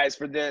grateful, guys,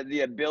 for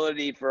the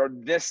ability for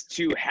this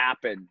to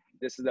happen.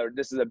 This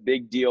is a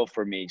big deal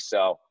for me.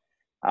 So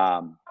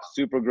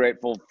super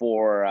grateful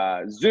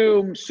for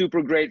Zoom,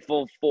 super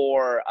grateful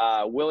for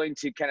willing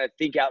to kind of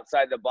think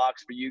outside the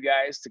box for you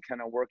guys to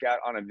kind of work out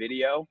on a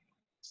video.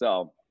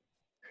 So,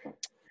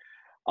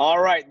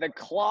 all right, the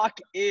clock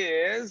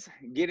is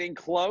getting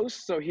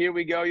close. So here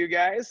we go, you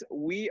guys.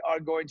 We are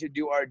going to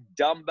do our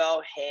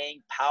dumbbell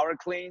hang power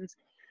cleans.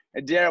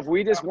 And Dare, if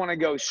we just want to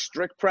go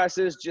strict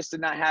presses just to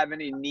not have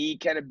any knee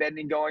kind of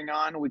bending going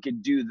on, we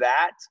could do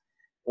that.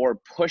 Or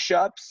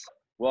push-ups.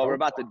 Well, we're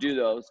about to do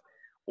those.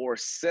 Or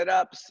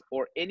sit-ups,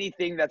 or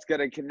anything that's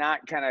going to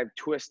not kind of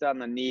twist on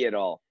the knee at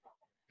all.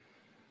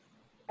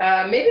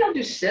 Maybe I'll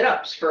do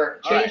sit-ups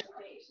for change.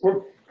 We're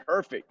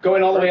Perfect.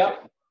 going all the way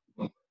up?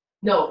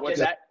 No, What's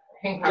just that?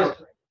 hang power.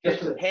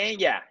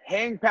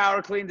 Hang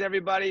power cleans,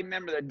 everybody.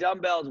 Remember, the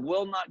dumbbells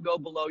will not go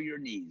below your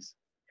knees.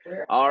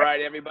 All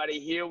right, everybody,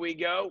 here we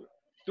go.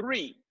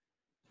 3,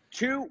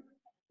 2,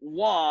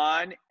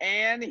 1,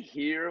 and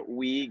here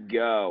we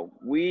go.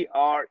 We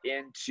are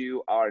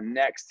into our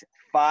next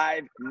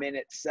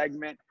 5-minute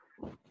segment.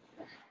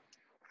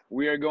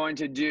 We are going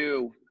to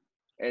do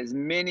as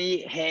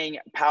many hang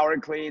power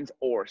cleans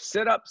or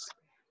sit-ups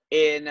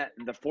in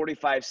the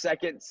 45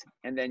 seconds,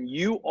 and then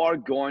you are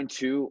going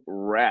to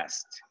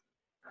rest.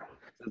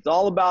 It's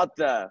all about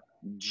the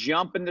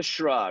jump in the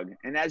shrug.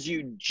 And as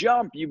you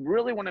jump, you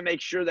really want to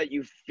make sure that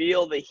you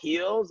feel the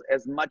heels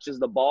as much as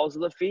the balls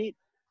of the feet.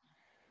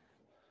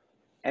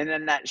 And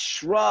then that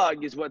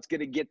shrug is what's going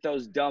to get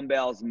those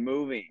dumbbells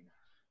moving.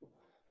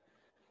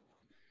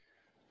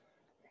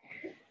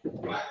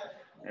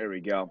 There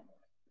we go.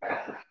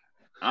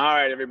 All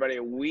right, everybody,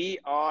 we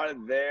are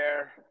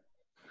there.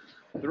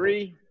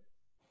 3,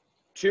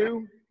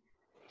 2,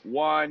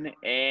 1,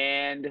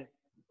 and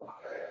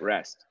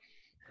rest.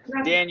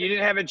 Dan, you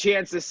didn't have a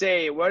chance to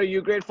say, what are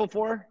you grateful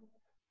for?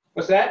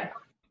 What's that?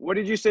 What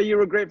did you say you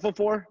were grateful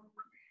for?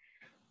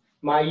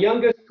 My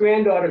youngest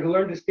granddaughter who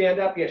learned to stand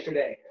up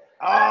yesterday.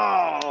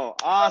 Oh,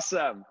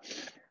 awesome.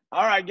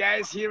 All right,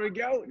 guys, here we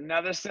go.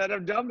 Another set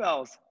of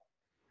dumbbells.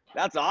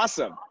 That's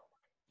awesome.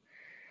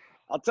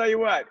 I'll tell you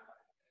what,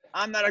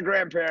 I'm not a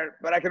grandparent,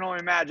 but I can only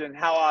imagine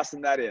how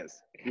awesome that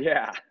is.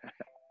 Yeah.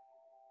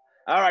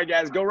 All right,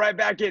 guys, go right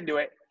back into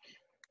it.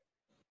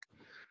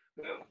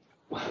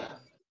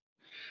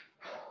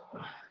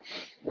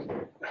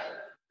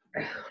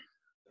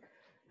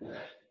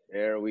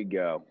 There we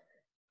go.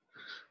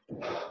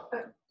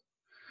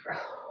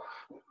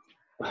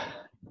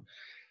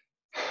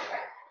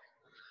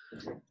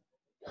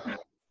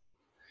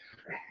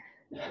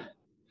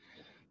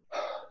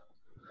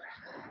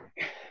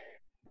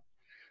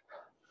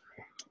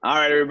 All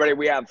right, everybody,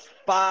 we have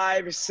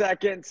 5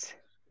 seconds.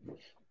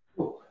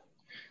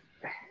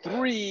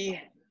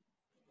 3,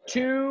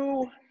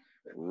 2,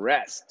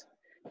 rest.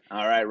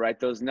 All right, write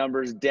those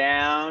numbers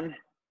down.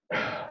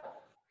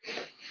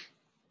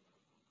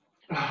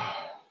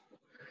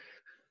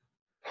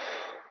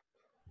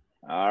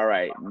 All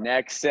right,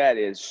 next set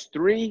is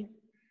 3,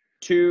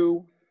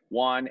 2,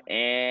 1,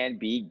 and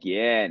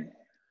begin.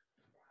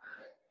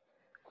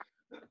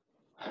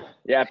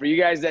 Yeah, for you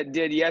guys that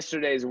did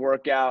yesterday's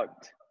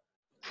workout,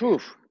 whew,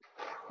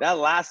 that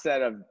last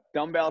set of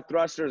dumbbell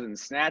thrusters and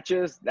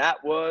snatches,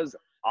 that was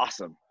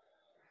awesome.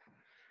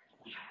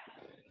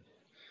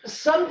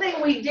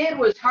 Something we did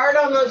was hard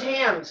on those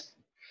hams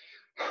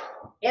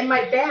and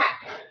my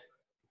back.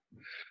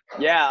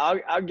 Yeah,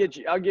 I'll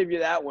give you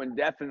that one,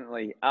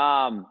 definitely.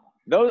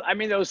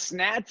 Those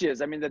snatches,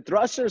 the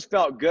thrusters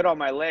felt good on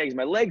my legs.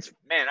 My legs,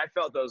 man, I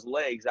felt those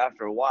legs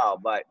after a while,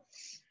 but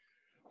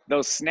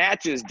those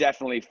snatches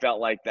definitely felt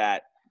like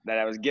that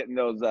I was getting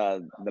those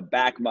the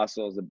back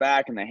muscles, the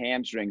back and the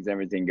hamstrings,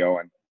 everything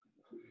going.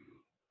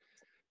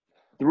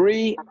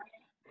 3,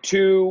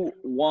 2,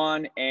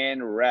 1,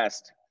 and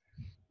rest.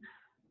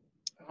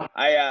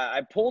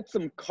 I pulled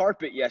some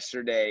carpet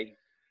yesterday,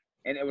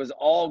 and it was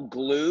all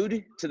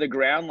glued to the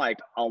ground, like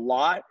a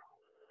lot,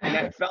 and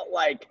it felt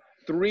like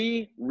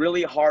 3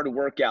 really hard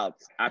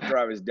workouts after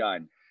I was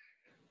done.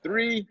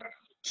 3,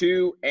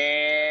 2,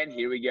 and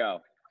here we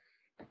go.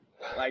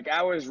 Like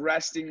I was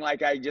resting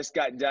like I just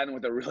got done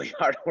with a really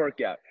hard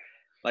workout,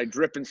 like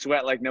dripping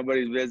sweat like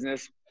nobody's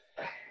business.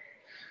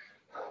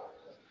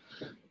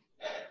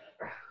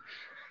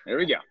 There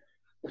we go.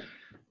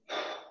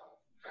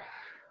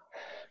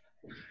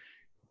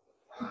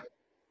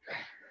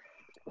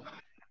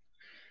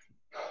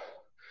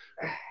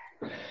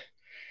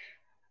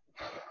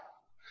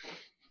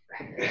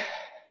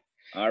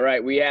 All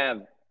right, we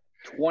have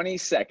 20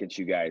 seconds,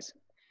 you guys.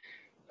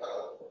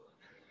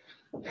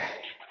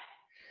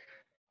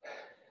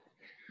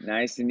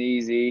 Nice and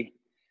easy.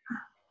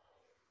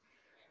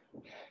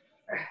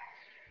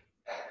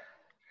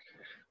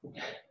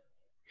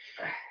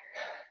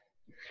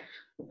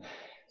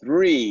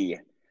 Three,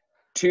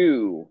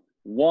 2,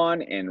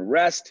 1, and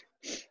rest.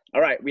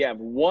 All right, we have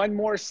one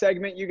more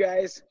segment, you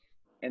guys,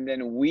 and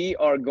then we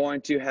are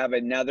going to have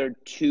another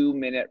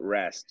 2-minute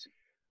rest.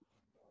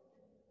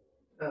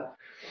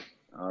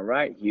 All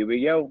right, here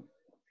we go.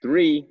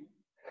 3,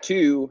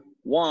 2,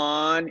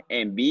 1,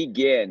 and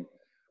begin.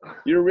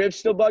 Your ribs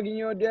still bugging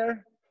you,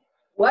 Adair?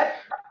 What?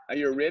 Are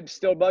your ribs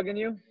still bugging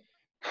you?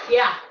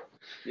 Yeah.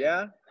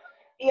 Yeah?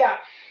 Yeah.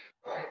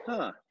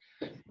 Huh.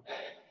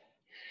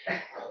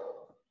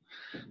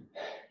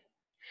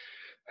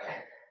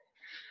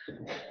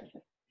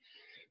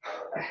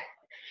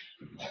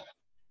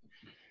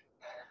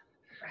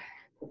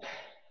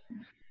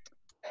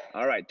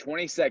 All right,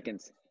 20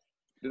 seconds.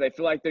 Do they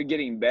feel like they're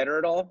getting better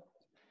at all?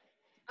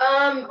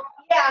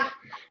 Yeah.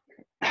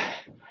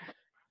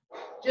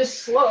 Just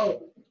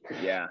slow.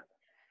 Yeah.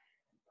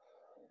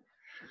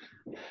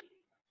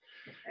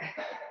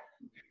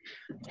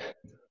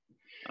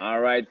 All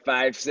right,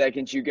 5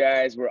 seconds, you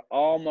guys. We're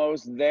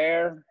almost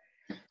there.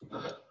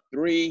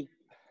 3,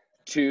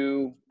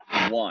 2,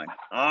 1.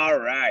 All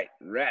right,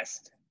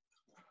 rest.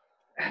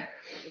 Good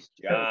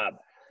job.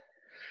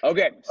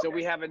 Okay, so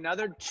we have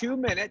another 2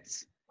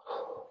 minutes.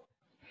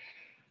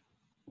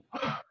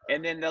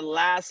 And then the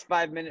last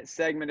 5-minute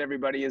segment,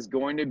 everybody, is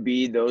going to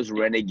be those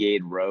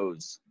Renegade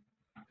rows.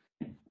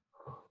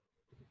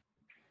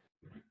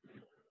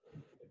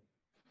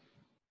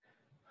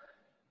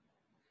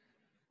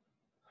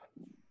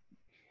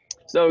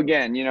 So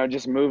again,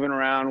 just moving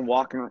around,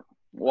 walking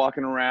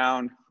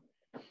around.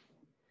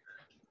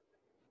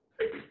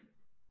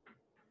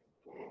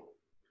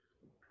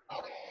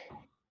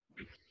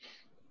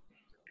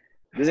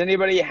 Does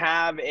anybody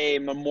have a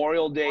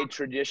Memorial Day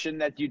tradition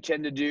that you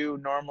tend to do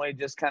normally,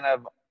 just kind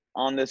of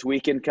on this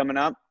weekend coming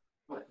up?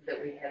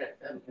 That we had a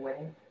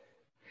wedding?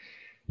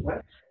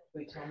 What?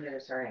 We told them it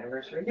was our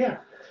anniversary? Yeah.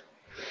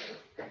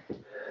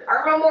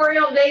 Our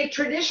Memorial Day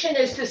tradition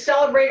is to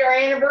celebrate our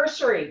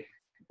anniversary.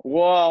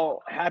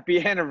 Well,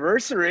 happy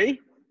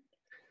anniversary.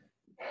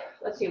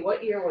 Let's see,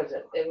 what year was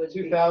it? It was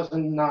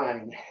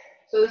 2009.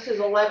 So this is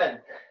 11.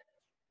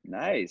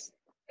 Nice.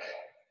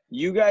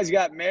 You guys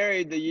got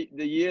married the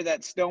year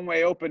that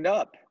StoneWay opened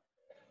up.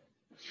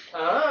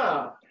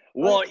 Ah.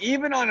 Well,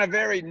 even on a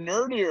very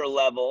nerdier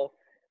level,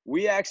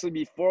 we actually,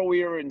 before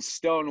we were in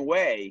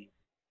StoneWay,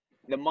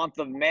 the month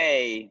of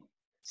May,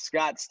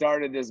 Scott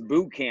started this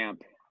boot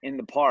camp in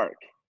the park.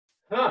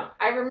 Huh.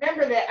 I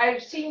remember that.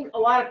 I've seen a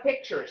lot of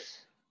pictures.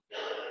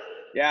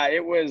 Yeah,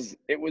 it was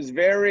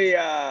very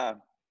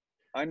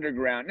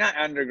underground, not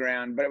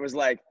underground, but it was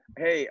like,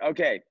 hey,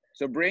 okay,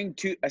 so bring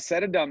a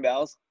set of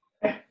dumbbells,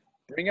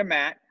 bring a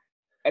mat,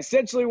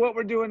 essentially what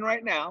we're doing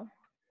right now.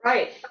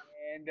 Right.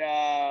 And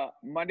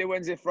Monday,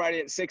 Wednesday,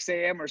 Friday at 6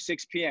 a.m. or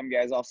 6 p.m.,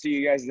 guys. I'll see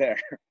you guys there.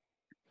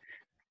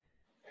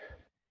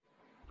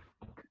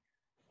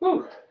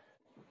 Whew.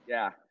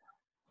 Yeah.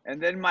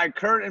 And then my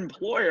current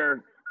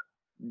employer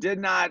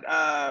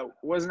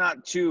was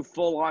not too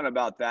full on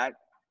about that.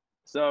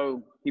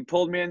 So he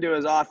pulled me into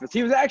his office.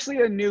 He was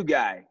actually a new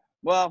guy.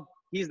 Well,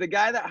 he's the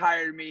guy that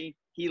hired me.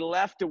 He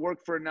left to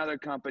work for another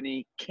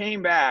company,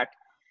 came back,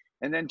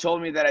 and then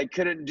told me that I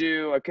couldn't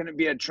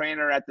be a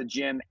trainer at the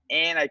gym,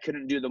 and I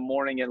couldn't do the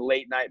morning and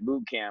late night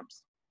boot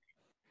camps.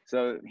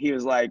 So he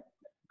was like,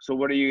 so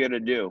what are you going to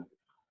do?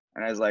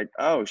 And I was like,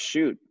 oh,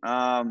 shoot.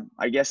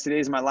 I guess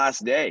today's my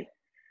last day.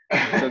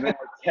 So then I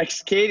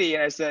text Katie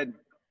and I said,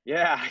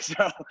 yeah.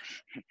 So,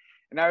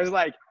 and I was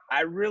like,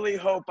 I really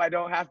hope I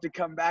don't have to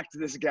come back to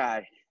this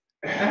guy.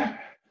 I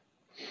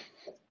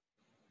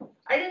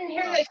didn't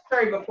hear that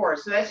story before,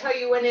 so that's how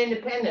you went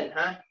independent,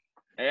 huh?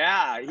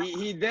 Yeah.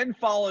 He then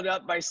followed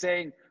up by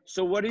saying,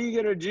 so what are you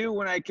going to do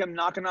when I come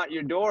knocking at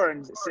your door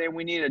and say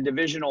we need a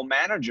divisional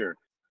manager?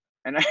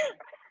 And I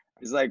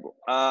was like,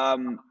 I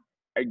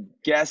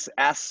guess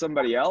ask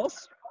somebody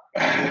else,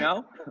 you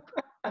know?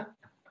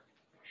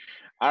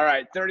 All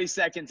right, 30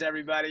 seconds,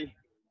 everybody.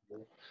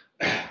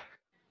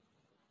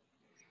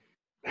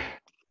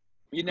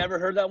 You never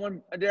heard that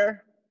one,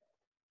 Adair?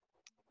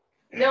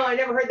 No, I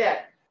never heard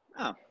that.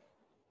 Oh.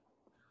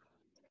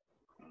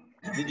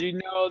 Did you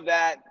know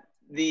that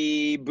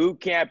the boot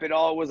camp at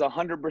all was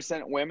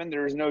 100% women?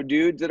 There was no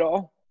dudes at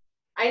all?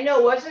 I know,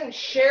 wasn't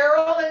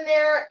Cheryl in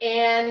there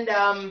and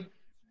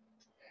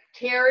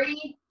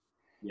Terry?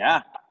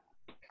 Yeah.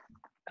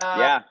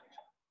 Yeah.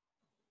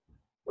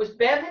 Was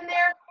Bev in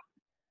there?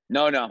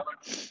 No,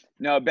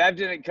 Bev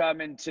didn't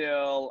come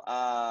until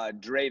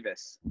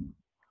Dravis.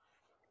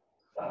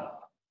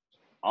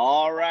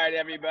 All right,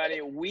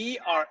 everybody. We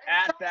are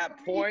at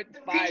that point.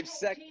 5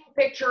 seconds.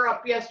 Picture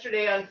up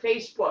yesterday on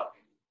Facebook.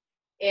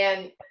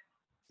 And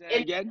Say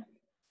that again?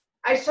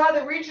 I saw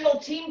the regional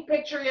team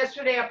picture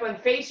yesterday up on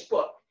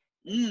Facebook.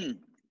 I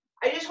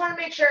just want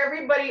to make sure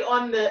everybody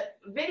on the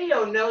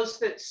video knows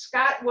that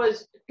Scott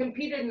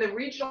competed in the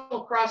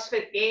regional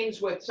CrossFit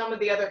games with some of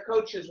the other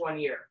coaches one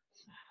year.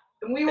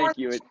 And we were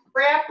the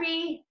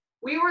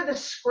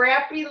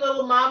scrappy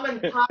little mom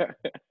and pop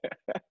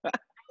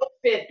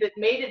outfit that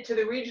made it to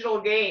the regional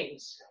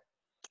games.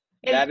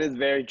 And that is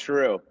very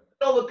true.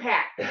 the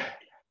pack.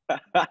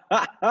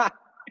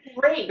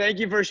 Great. Thank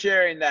you for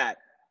sharing that.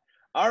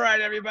 All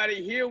right,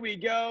 everybody, here we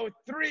go.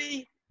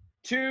 3,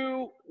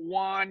 2,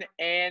 1,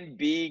 and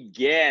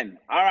begin.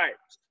 All right,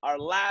 our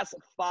last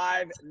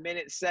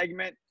 5-minute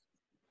segment,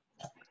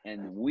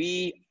 and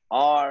we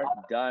are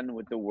done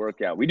with the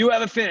workout. We do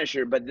have a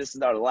finisher, but this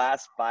is our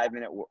last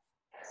 5-minute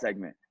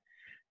segment.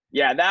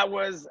 Yeah, that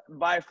was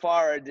by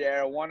far,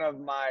 Adair, one of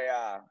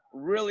my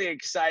really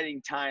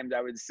exciting times,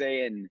 I would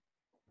say, in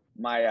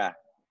my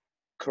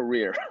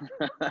career.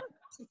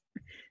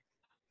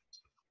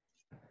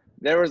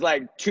 There was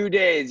like 2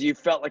 days you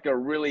felt like a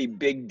really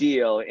big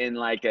deal in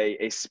like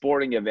a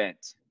sporting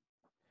event.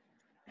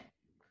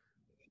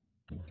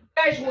 You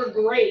guys were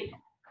great.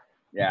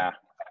 Yeah.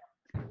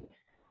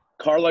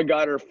 Carla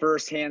got her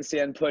first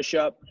handstand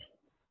push-up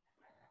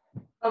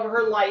Of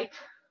her life.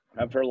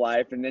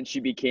 And then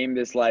she became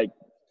this like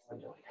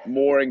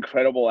more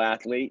incredible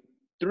athlete.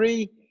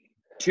 3,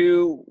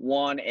 2,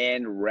 1,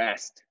 and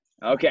rest.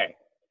 Okay.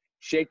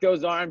 Shake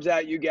those arms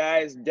out, you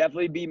guys.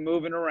 Definitely be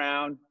moving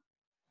around.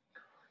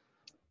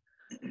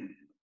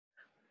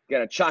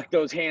 Gotta chalk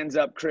those hands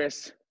up,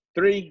 Chris.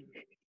 3,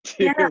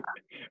 2,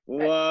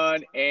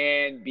 1,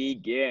 and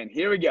begin.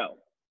 Here we go.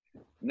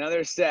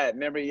 Another set.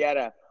 Remember, you got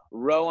a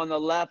row on the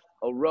left,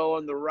 a row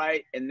on the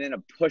right, and then a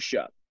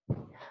push-up.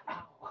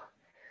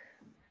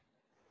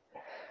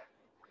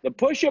 The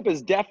push-up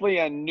is definitely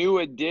a new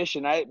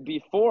addition.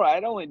 Before,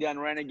 I'd only done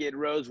Renegade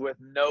rows with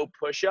no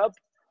push-up,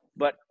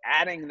 but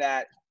adding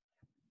that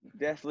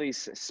definitely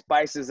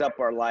spices up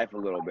our life a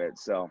little bit.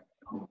 So,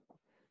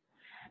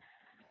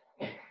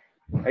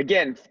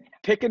 again,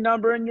 pick a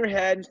number in your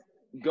head,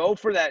 go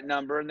for that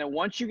number. And then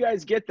once you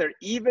guys get there,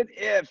 even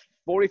if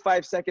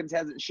 45 seconds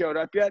hasn't showed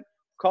up yet,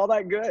 call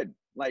that good.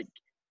 Like,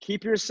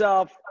 give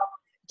yourself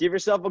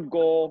a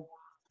goal,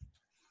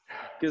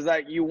 because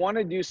like you want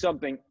to do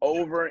something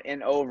over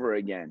and over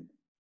again.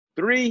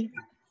 3,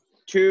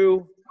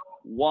 2,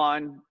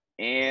 1,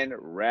 and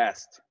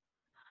rest.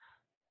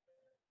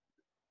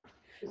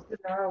 Is the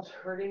gnarls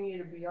hurting you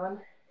to be on?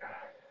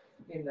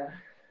 In the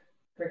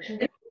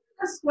friction?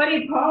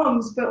 Sweaty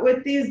palms, but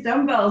with these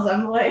dumbbells,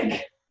 I'm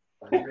like.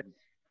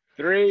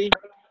 3,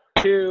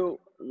 2,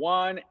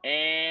 1,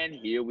 and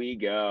here we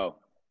go.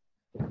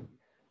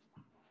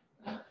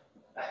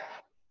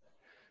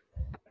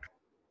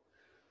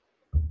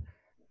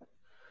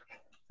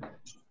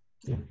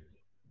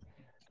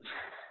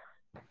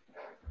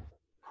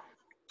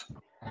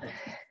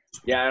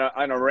 Yeah,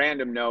 on a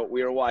random note,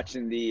 we were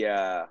watching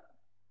the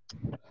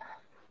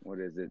what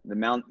is it? The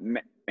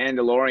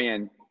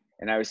Mandalorian,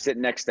 and I was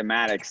sitting next to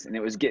Maddox, and it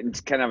was getting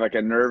kind of like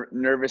a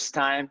nervous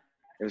time.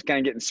 It was kind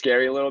of getting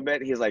scary a little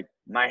bit. He's like,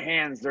 "My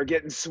hands, they're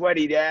getting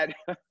sweaty, Dad."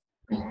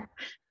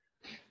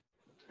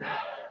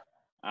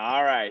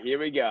 All right, here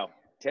we go.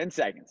 10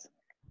 seconds.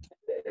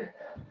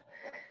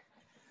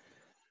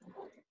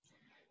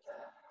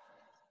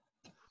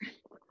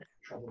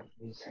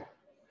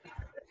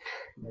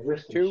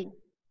 Two,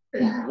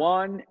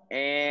 1,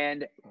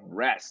 and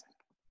rest.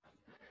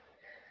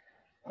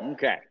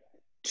 Okay.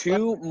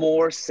 2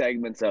 more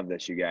segments of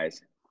this, you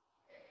guys.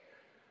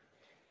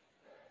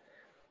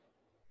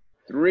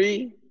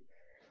 3,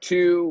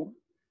 2,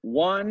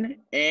 1,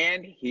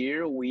 and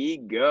here we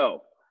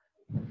go.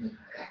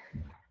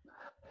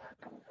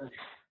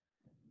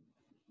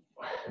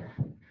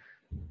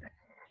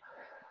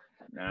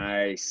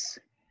 Nice.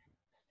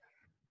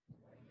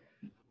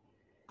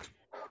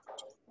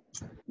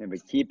 Remember,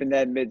 keeping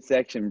that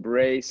midsection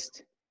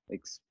braced,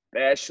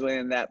 especially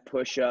in that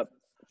push-up,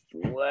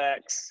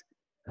 flex.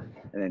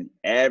 And then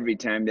every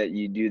time that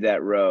you do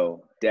that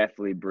row,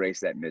 definitely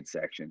brace that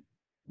midsection.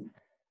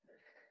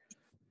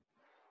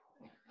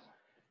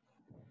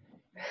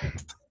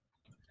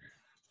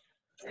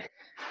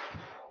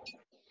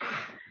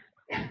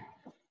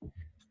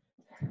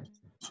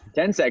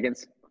 Ten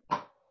seconds.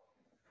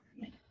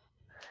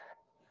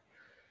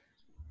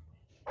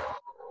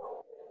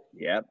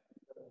 Yep.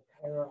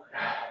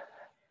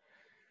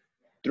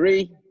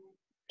 3,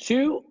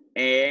 2,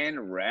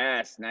 and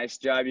rest. Nice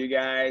job, you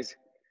guys.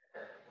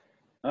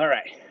 All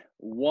right.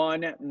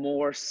 1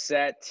 more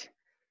set.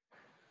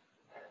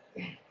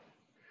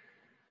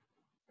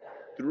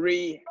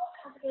 3,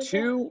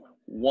 2,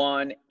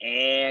 1,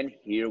 and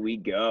here we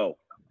go.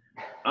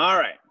 All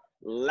right.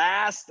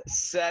 Last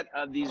set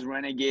of these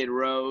Renegade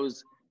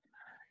rows.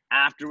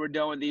 After we're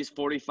done with these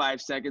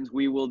 45 seconds,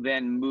 we will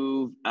then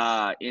move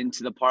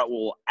into the part where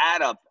we'll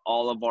add up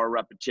all of our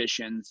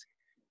repetitions,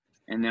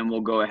 and then we'll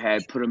go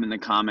ahead, put them in the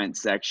comment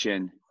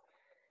section,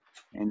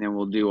 and then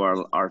we'll do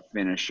our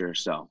finisher.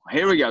 So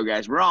here we go,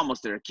 guys. We're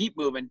almost there. Keep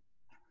moving.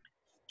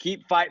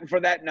 Keep fighting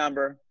for that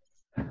number.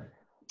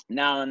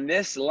 Now, in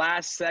this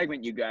last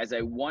segment, you guys,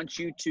 I want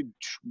you to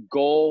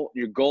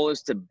your goal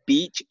is to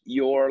beat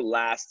your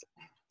last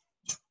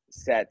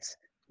set's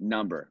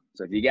number.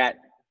 So if you got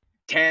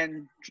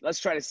 10, let's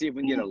try to see if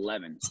we can get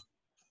 11.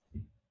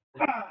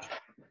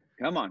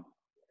 Come on.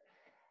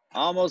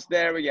 Almost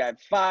there. We got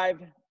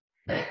 5,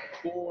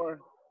 4,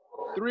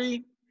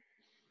 3,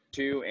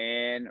 2,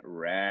 and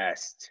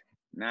rest.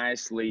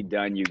 Nicely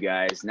done, you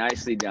guys.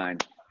 Nicely done.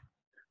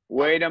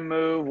 Way to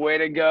move. Way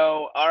to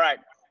go. All right.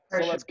 So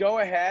let's go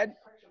ahead.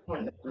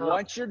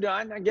 Once you're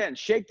done, again,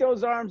 shake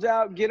those arms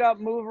out, get up,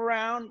 move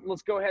around.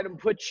 Let's go ahead and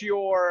put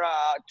your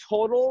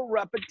total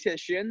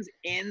repetitions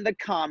in the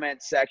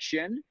comment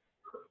section.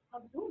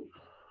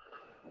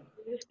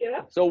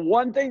 So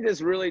one thing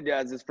this really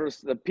does is, for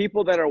the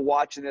people that are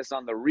watching this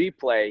on the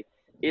replay,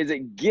 is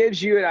it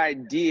gives you an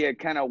idea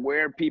kind of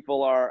where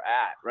people are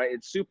at, right?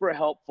 It's super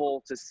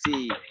helpful to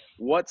see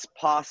what's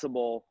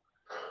possible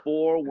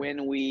for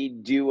when we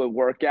do a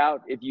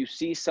workout, if you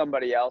see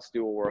somebody else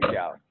do a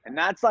workout. And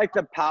that's like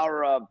the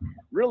power of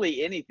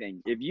really anything.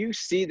 If you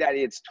see that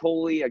it's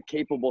totally a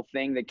capable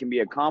thing that can be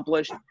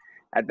accomplished,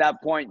 at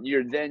that point,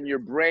 your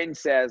brain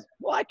says,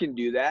 well, I can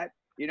do that,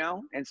 you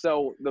know? And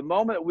so the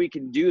moment we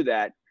can do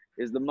that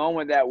is the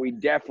moment that we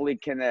definitely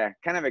can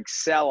kind of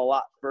excel a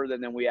lot further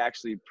than we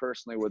actually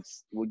personally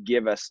would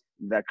give us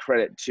that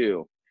credit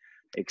to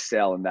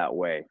excel in that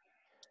way.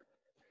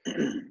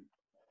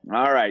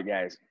 All right,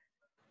 guys.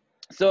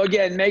 So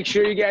again, make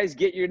sure you guys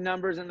get your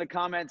numbers in the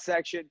comment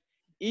section.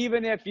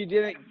 Even if you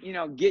didn't,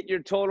 get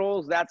your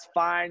totals, that's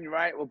fine,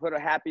 right? We'll put a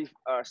happy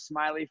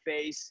smiley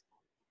face.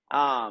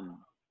 If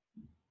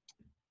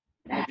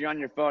you're on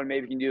your phone,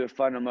 maybe you can do a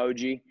fun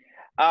emoji.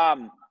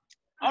 All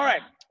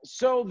right.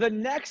 So the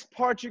next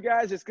part, you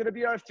guys, is going to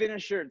be our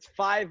finisher. It's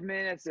 5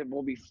 minutes. It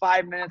will be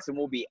 5 minutes, and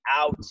we'll be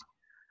out.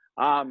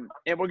 And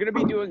we're going to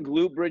be doing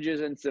glute bridges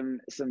and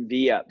some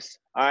V-ups.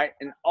 All right,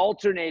 and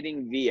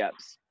alternating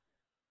V-ups.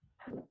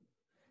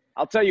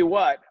 I'll tell you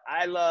what,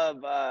 I love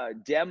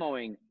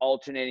demoing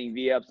alternating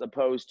V-ups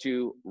opposed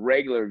to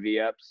regular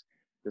V-ups,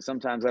 because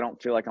sometimes I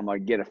don't feel like I'm going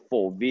to get a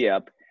full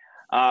V-up.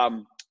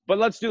 But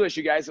let's do this,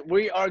 you guys.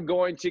 We are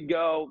going to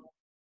go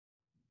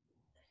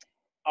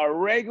a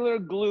regular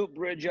glute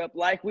bridge up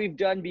like we've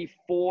done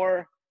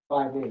before,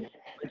 5-8.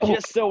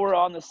 just so we're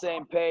on the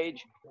same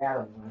page.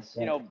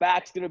 You know,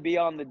 back's going to be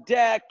on the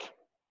deck.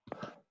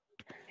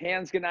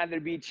 Hands can either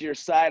be to your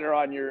side or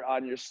on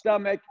your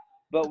stomach,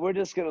 but we're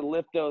just going to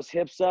lift those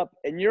hips up,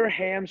 and your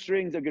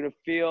hamstrings are going to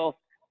feel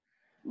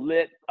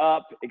lit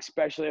up,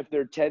 especially if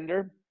they're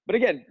tender. But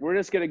again, we're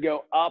just going to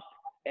go up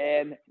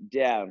and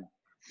down.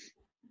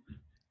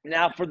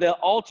 Now for the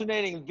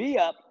alternating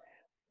V-up,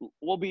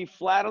 we'll be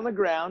flat on the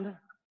ground.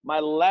 My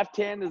left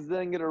hand is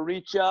then going to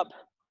reach up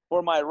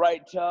for my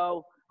right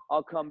toe.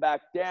 I'll come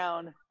back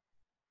down,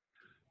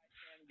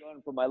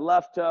 going for my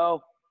left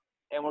toe,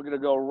 and we're going to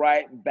go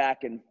right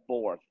back and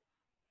forth.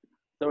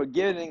 So we're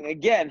getting,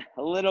 again,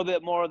 a little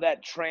bit more of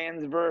that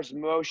transverse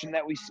motion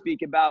that we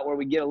speak about, where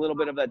we get a little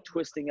bit of that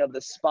twisting of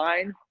the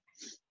spine.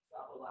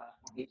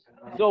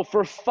 So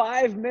for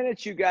 5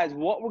 minutes, you guys,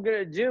 what we're going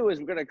to do is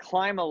we're going to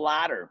climb a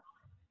ladder.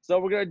 So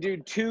we're going to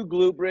do 2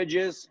 glute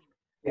bridges,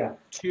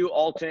 2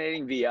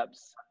 alternating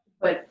V-ups,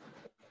 But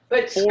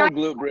 4 Scott,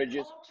 glute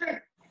bridges.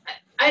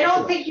 I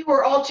don't think you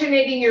were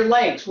alternating your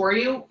legs, were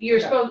you?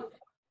 You're supposed.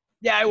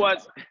 Yeah, I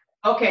was.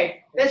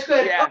 Okay, that's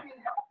good. Yeah. Okay.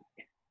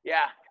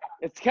 Yeah.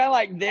 It's kind of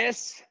like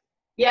this.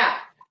 Yeah.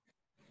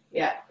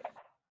 Yeah.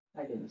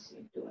 I didn't see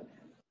him doing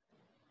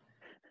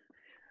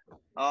that.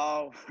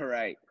 All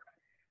right.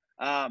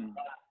 And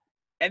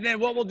then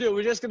what we'll do,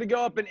 we're just going to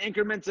go up in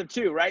increments of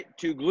 2, right?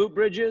 2 glute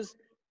bridges,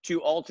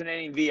 2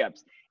 alternating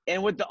V-ups.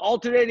 And with the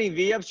alternating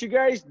V-ups, you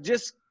guys,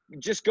 just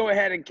go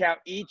ahead and count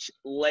each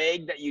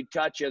leg that you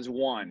touch as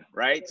 1,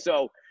 right?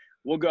 So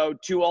we'll go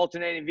 2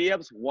 alternating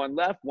V-ups, 1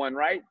 left, 1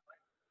 right.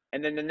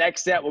 And then the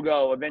next set we'll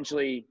go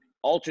eventually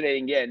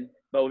alternating again,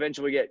 but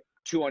eventually we get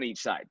 2 on each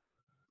side.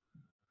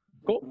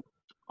 Cool.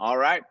 All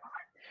right.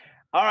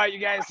 All right, you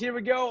guys, here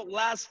we go.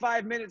 Last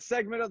 5-minute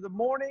segment of the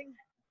morning.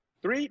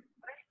 3,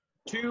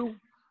 2,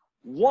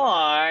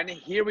 1.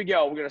 Here we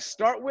go. We're going to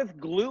start with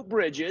glute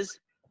bridges,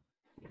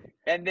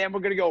 and then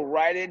we're going to go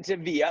right into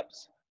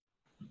V-ups.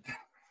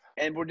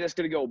 And we're just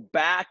going to go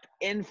back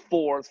and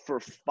forth for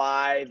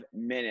 5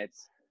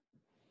 minutes.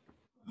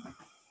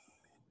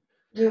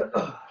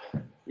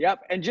 Yep.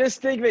 And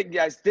just think of it,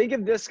 guys. Think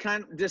of this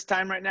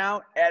time right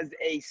now as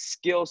a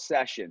skill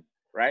session,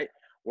 right?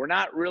 We're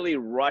not really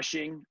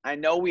rushing. I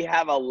know we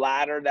have a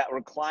ladder that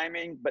we're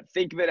climbing, but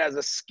think of it as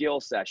a skill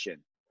session,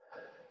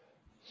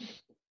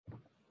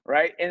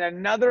 right? And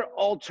another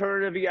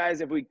alternative, you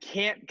guys, if we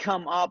can't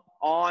come up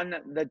on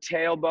the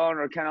tailbone,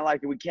 or kind of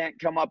like we can't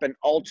come up and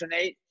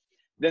alternate,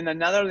 then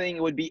another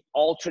thing would be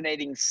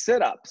alternating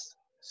sit-ups.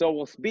 So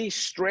we'll be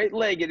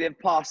straight-legged if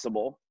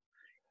possible,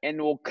 and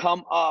we'll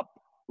come up,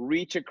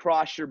 reach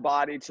across your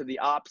body to the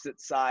opposite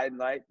side,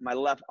 right? My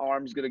left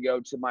arm's going to go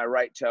to my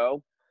right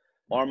toe,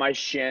 or my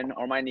shin,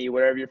 or my knee,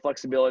 whatever your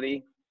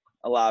flexibility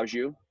allows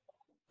you.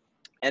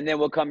 And then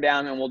we'll come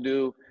down and we'll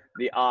do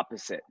the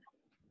opposite.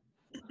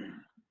 There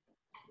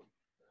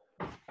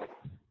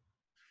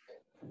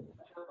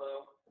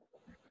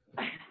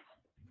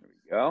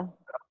we go.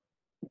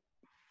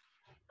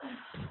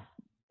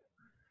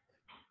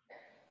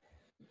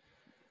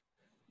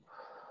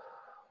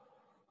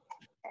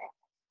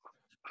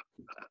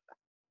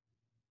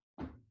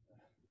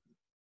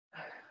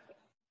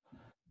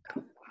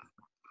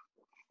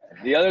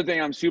 The other thing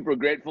I'm super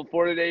grateful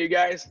for today, you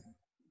guys,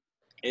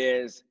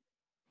 is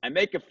I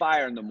make a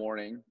fire in the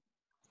morning,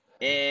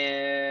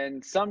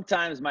 and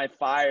sometimes my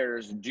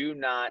fires do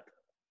not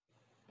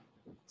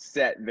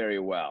set very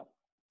well.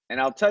 And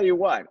I'll tell you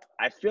what,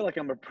 I feel like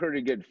I'm a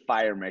pretty good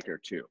fire maker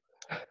too.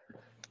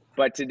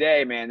 But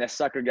today, man, that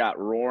sucker got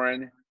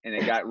roaring, and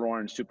it got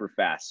roaring super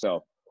fast.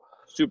 So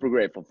super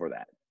grateful for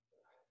that.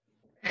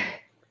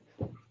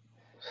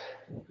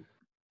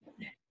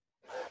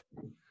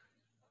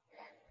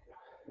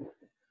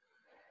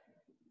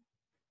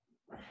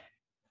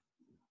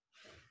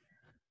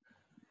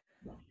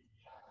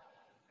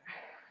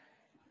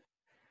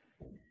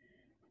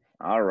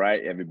 All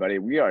right, everybody,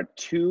 we are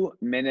 2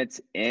 minutes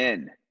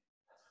in.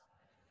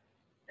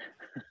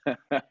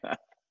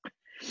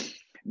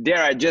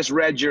 Dare, I just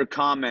read your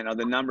comment of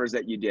the numbers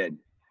that you did.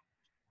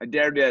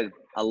 Dare did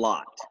a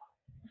lot.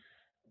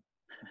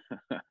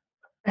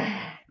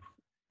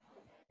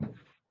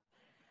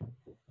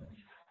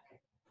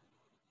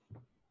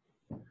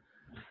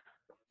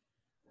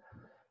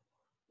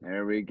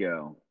 There we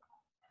go.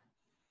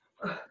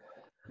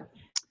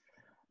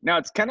 Now,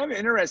 it's kind of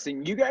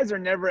interesting. You guys are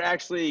never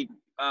actually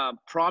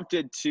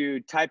prompted to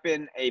type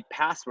in a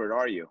password,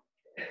 are you?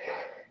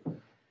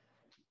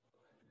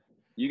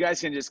 You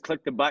guys can just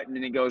click the button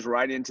and it goes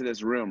right into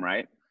this room,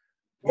 right?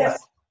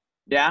 Yes.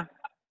 Yeah.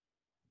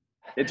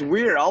 It's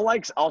weird.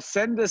 I'll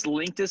send this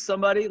link to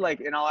somebody,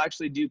 and I'll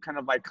actually do kind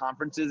of my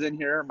conferences in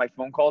here, my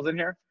phone calls in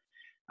here.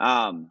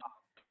 And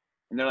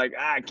they're like,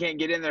 I can't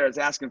get in there. It's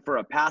asking for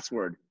a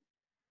password.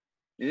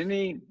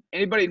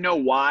 Anybody know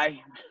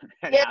why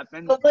that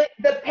happened?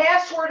 The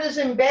password is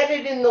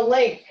embedded in the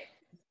link.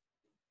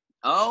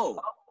 Oh.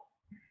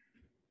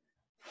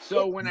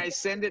 So when I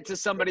send it to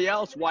somebody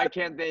else, why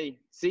can't they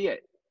see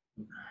it?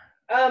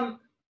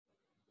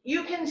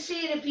 You can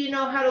see it if you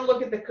know how to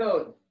look at the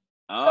code.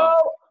 Oh.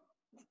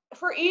 So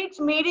for each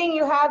meeting,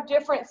 you have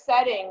different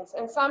settings,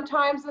 and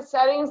sometimes the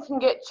settings can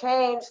get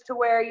changed to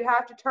where you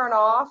have to turn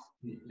off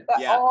that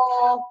Yeah.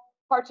 all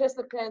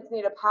participants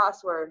need a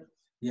password.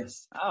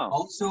 Yes. Oh.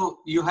 Also,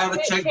 you have a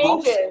It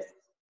checkbox. changes.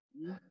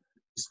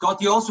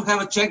 Scott, you also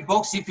have a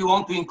checkbox if you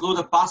want to include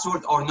a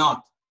password or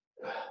not.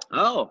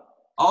 Oh.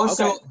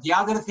 Also, Okay. the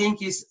other thing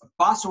is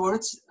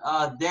passwords.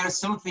 There's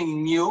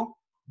something new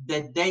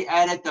that they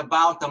added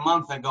about a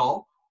month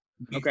ago.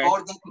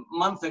 Before that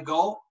month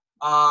ago,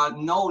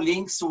 no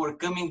links were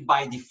coming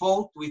by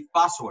default with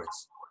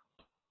passwords.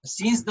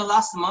 Since the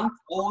last month,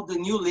 all the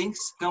new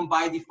links come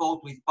by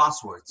default with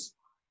passwords.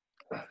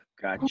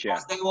 Gotcha.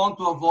 Because they want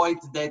to avoid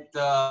that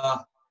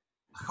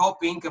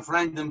hopping of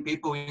random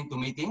people into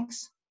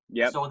meetings.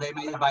 Yep. So they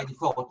made it by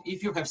default.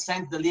 If you have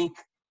sent the link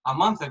a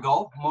month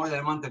ago, more than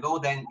a month ago,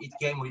 then it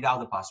came without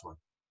the password.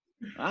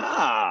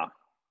 Ah.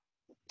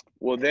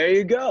 Well, there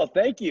you go.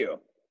 Thank you.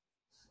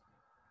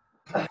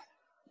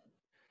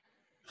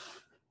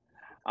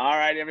 All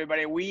right,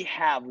 everybody. We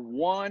have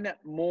 1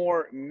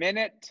 more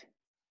minute.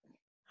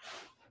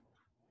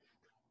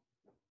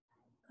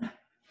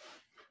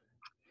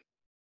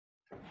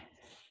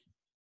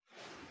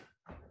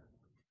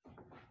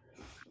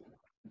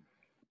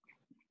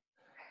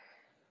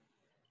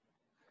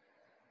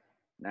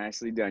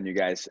 Nicely done, you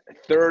guys.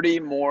 30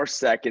 more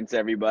seconds,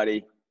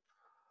 everybody.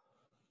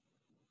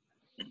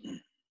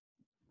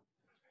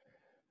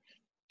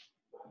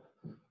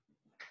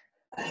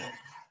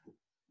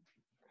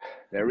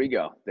 There we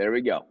go. There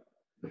we go.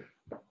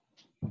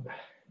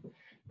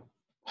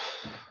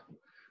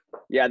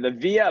 Yeah, the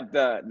V-up,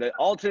 the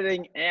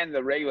alternating and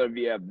the regular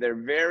V-up, they're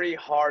very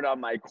hard on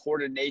my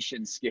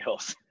coordination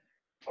skills.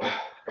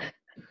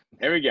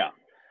 There we go.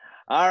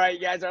 All right,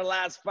 you guys, our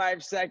last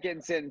 5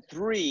 seconds in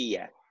 3,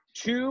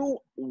 2,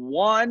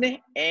 1,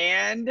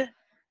 and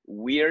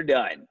we're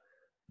done.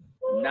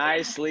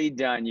 Nicely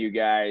done, you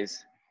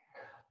guys.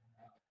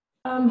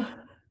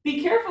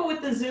 Be careful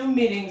with the Zoom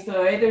meetings,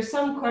 though. There's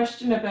some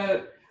question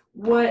about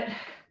what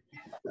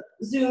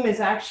Zoom is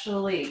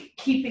actually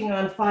keeping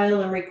on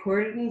file and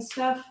recorded and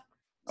stuff.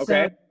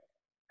 Okay.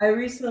 So I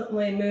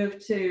recently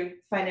moved to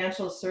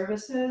financial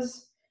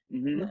services,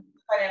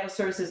 financial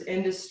services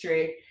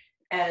industry,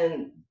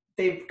 and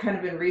they've kind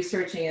of been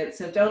researching it.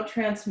 So don't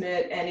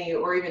transmit any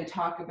or even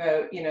talk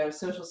about, you know,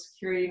 social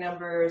security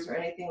numbers or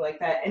anything like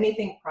that,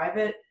 anything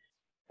private.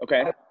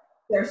 Okay.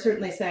 They're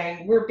certainly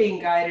saying we're being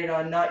guided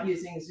on not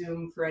using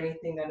Zoom for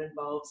anything that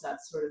involves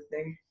that sort of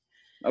thing.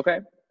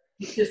 Okay.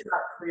 It's just not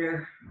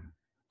clear.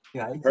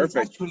 Yeah, it's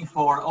Perfect. actually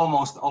for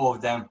almost all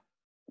of them.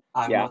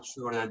 I'm Yeah. not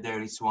sure that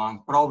there is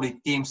one. Probably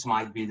Teams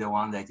might be the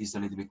one that is a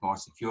little bit more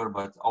secure,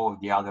 but all of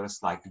the others,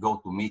 like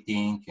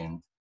GoToMeeting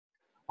and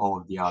all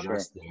of the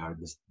others, they are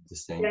the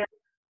same. Yeah.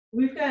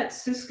 We've got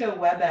Cisco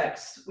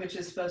WebEx, which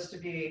is supposed to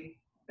be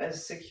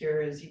as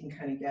secure as you can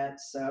kind of get.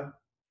 So,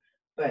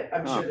 but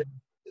I'm sure there's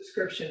a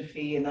subscription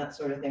fee and that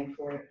sort of thing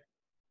for it.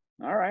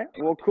 All right.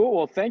 Well, cool.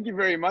 Well, thank you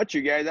very much,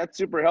 you guys. That's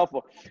super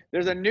helpful.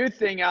 There's a new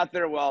thing out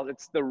there. Well,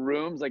 it's the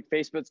rooms. Like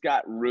Facebook's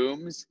got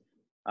rooms.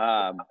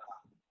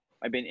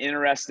 I've been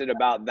interested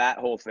about that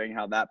whole thing,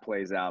 how that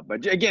plays out.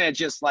 But again, it's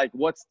just like,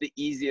 what's the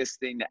easiest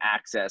thing to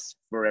access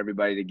for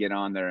everybody to get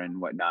on there and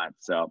whatnot.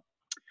 So,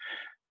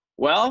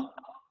 well,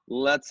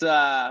 let's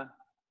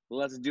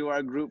do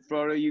our group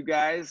photo, you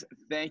guys.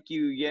 Thank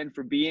you again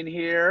for being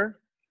here.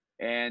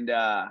 And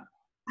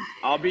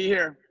I'll be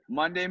here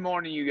Monday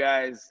morning, you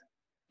guys.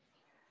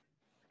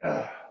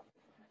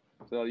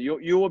 So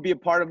you will be a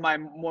part of my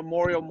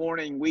Memorial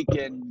Morning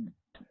weekend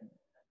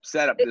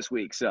setup this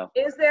week. So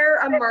Is there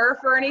a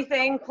MRF or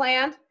anything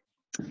planned?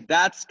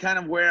 that's kind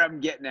of where I'm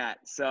getting at.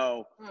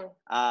 So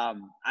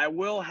I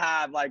will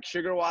have, like,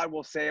 Sugar Wad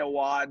will say a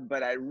wad,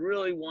 but I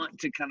really want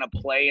to kind of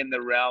play in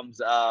the realms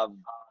of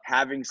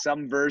having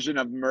some version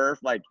of Murph,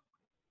 like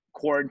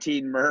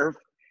quarantine Murph,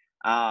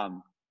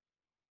 on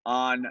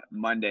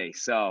Monday.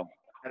 So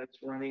It's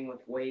running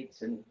with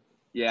weights and.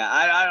 yeah,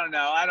 I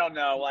don't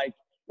know. Like,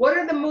 What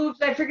are the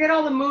moves? I forget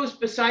all the moves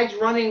besides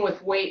running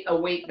with a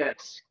weight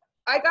vest.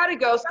 I gotta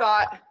go,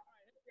 Scott.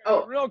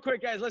 Oh, real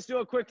quick, guys, let's do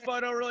a quick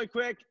photo really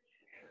quick.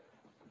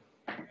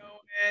 Go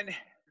in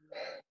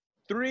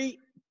 3,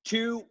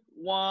 2,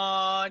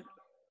 1.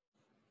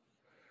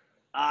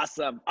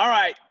 Awesome. All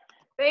right.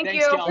 Thank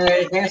Thanks, you. Kelsey.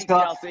 Hey, thanks,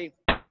 Scott. Kelsey.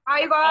 Bye,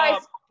 you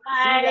guys.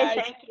 Bye.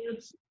 Thank you.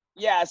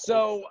 Yeah,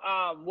 so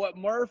what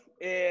Murph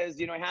is,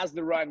 it has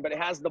the run, but it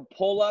has the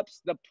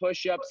pull-ups, the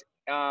push-ups,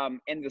 and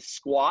the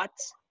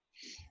squats.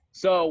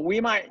 So we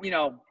might,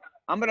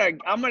 I'm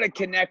gonna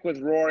connect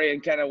with Rory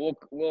and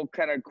we'll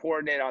kind of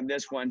coordinate on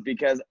this one,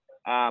 because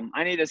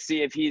I need to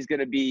see if he's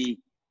gonna be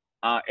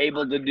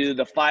able to do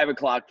the 5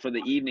 o'clock for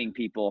the evening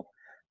people.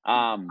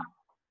 But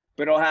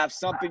it'll have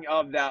something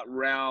of that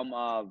realm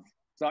of.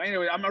 So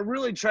anyway, I'm gonna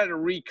really try to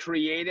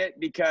recreate it,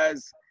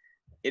 because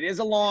it is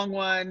a long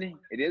one.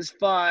 It is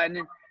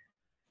fun.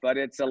 but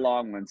it's a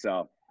long one.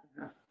 So.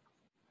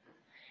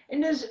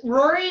 And does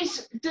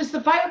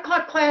the 5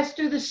 o'clock class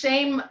do the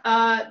same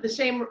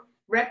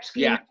rep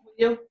scheme Yeah. with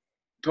you?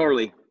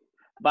 Totally.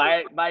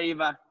 Bye,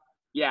 Eva.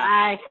 Yeah.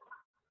 Bye.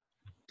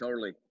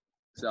 Totally.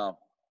 So,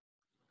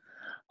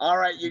 all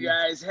right, you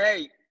guys.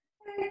 Hey,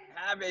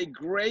 have a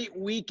great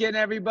weekend,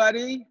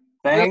 everybody.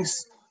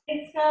 Thanks.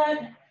 Thanks,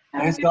 God.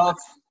 Thanks, Coach.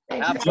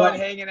 Have fun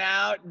hanging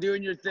out,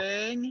 doing your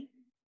thing,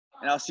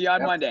 and I'll see you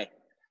on Monday.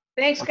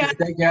 Thanks, guys.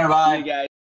 Okay, take care. Bye. See you guys.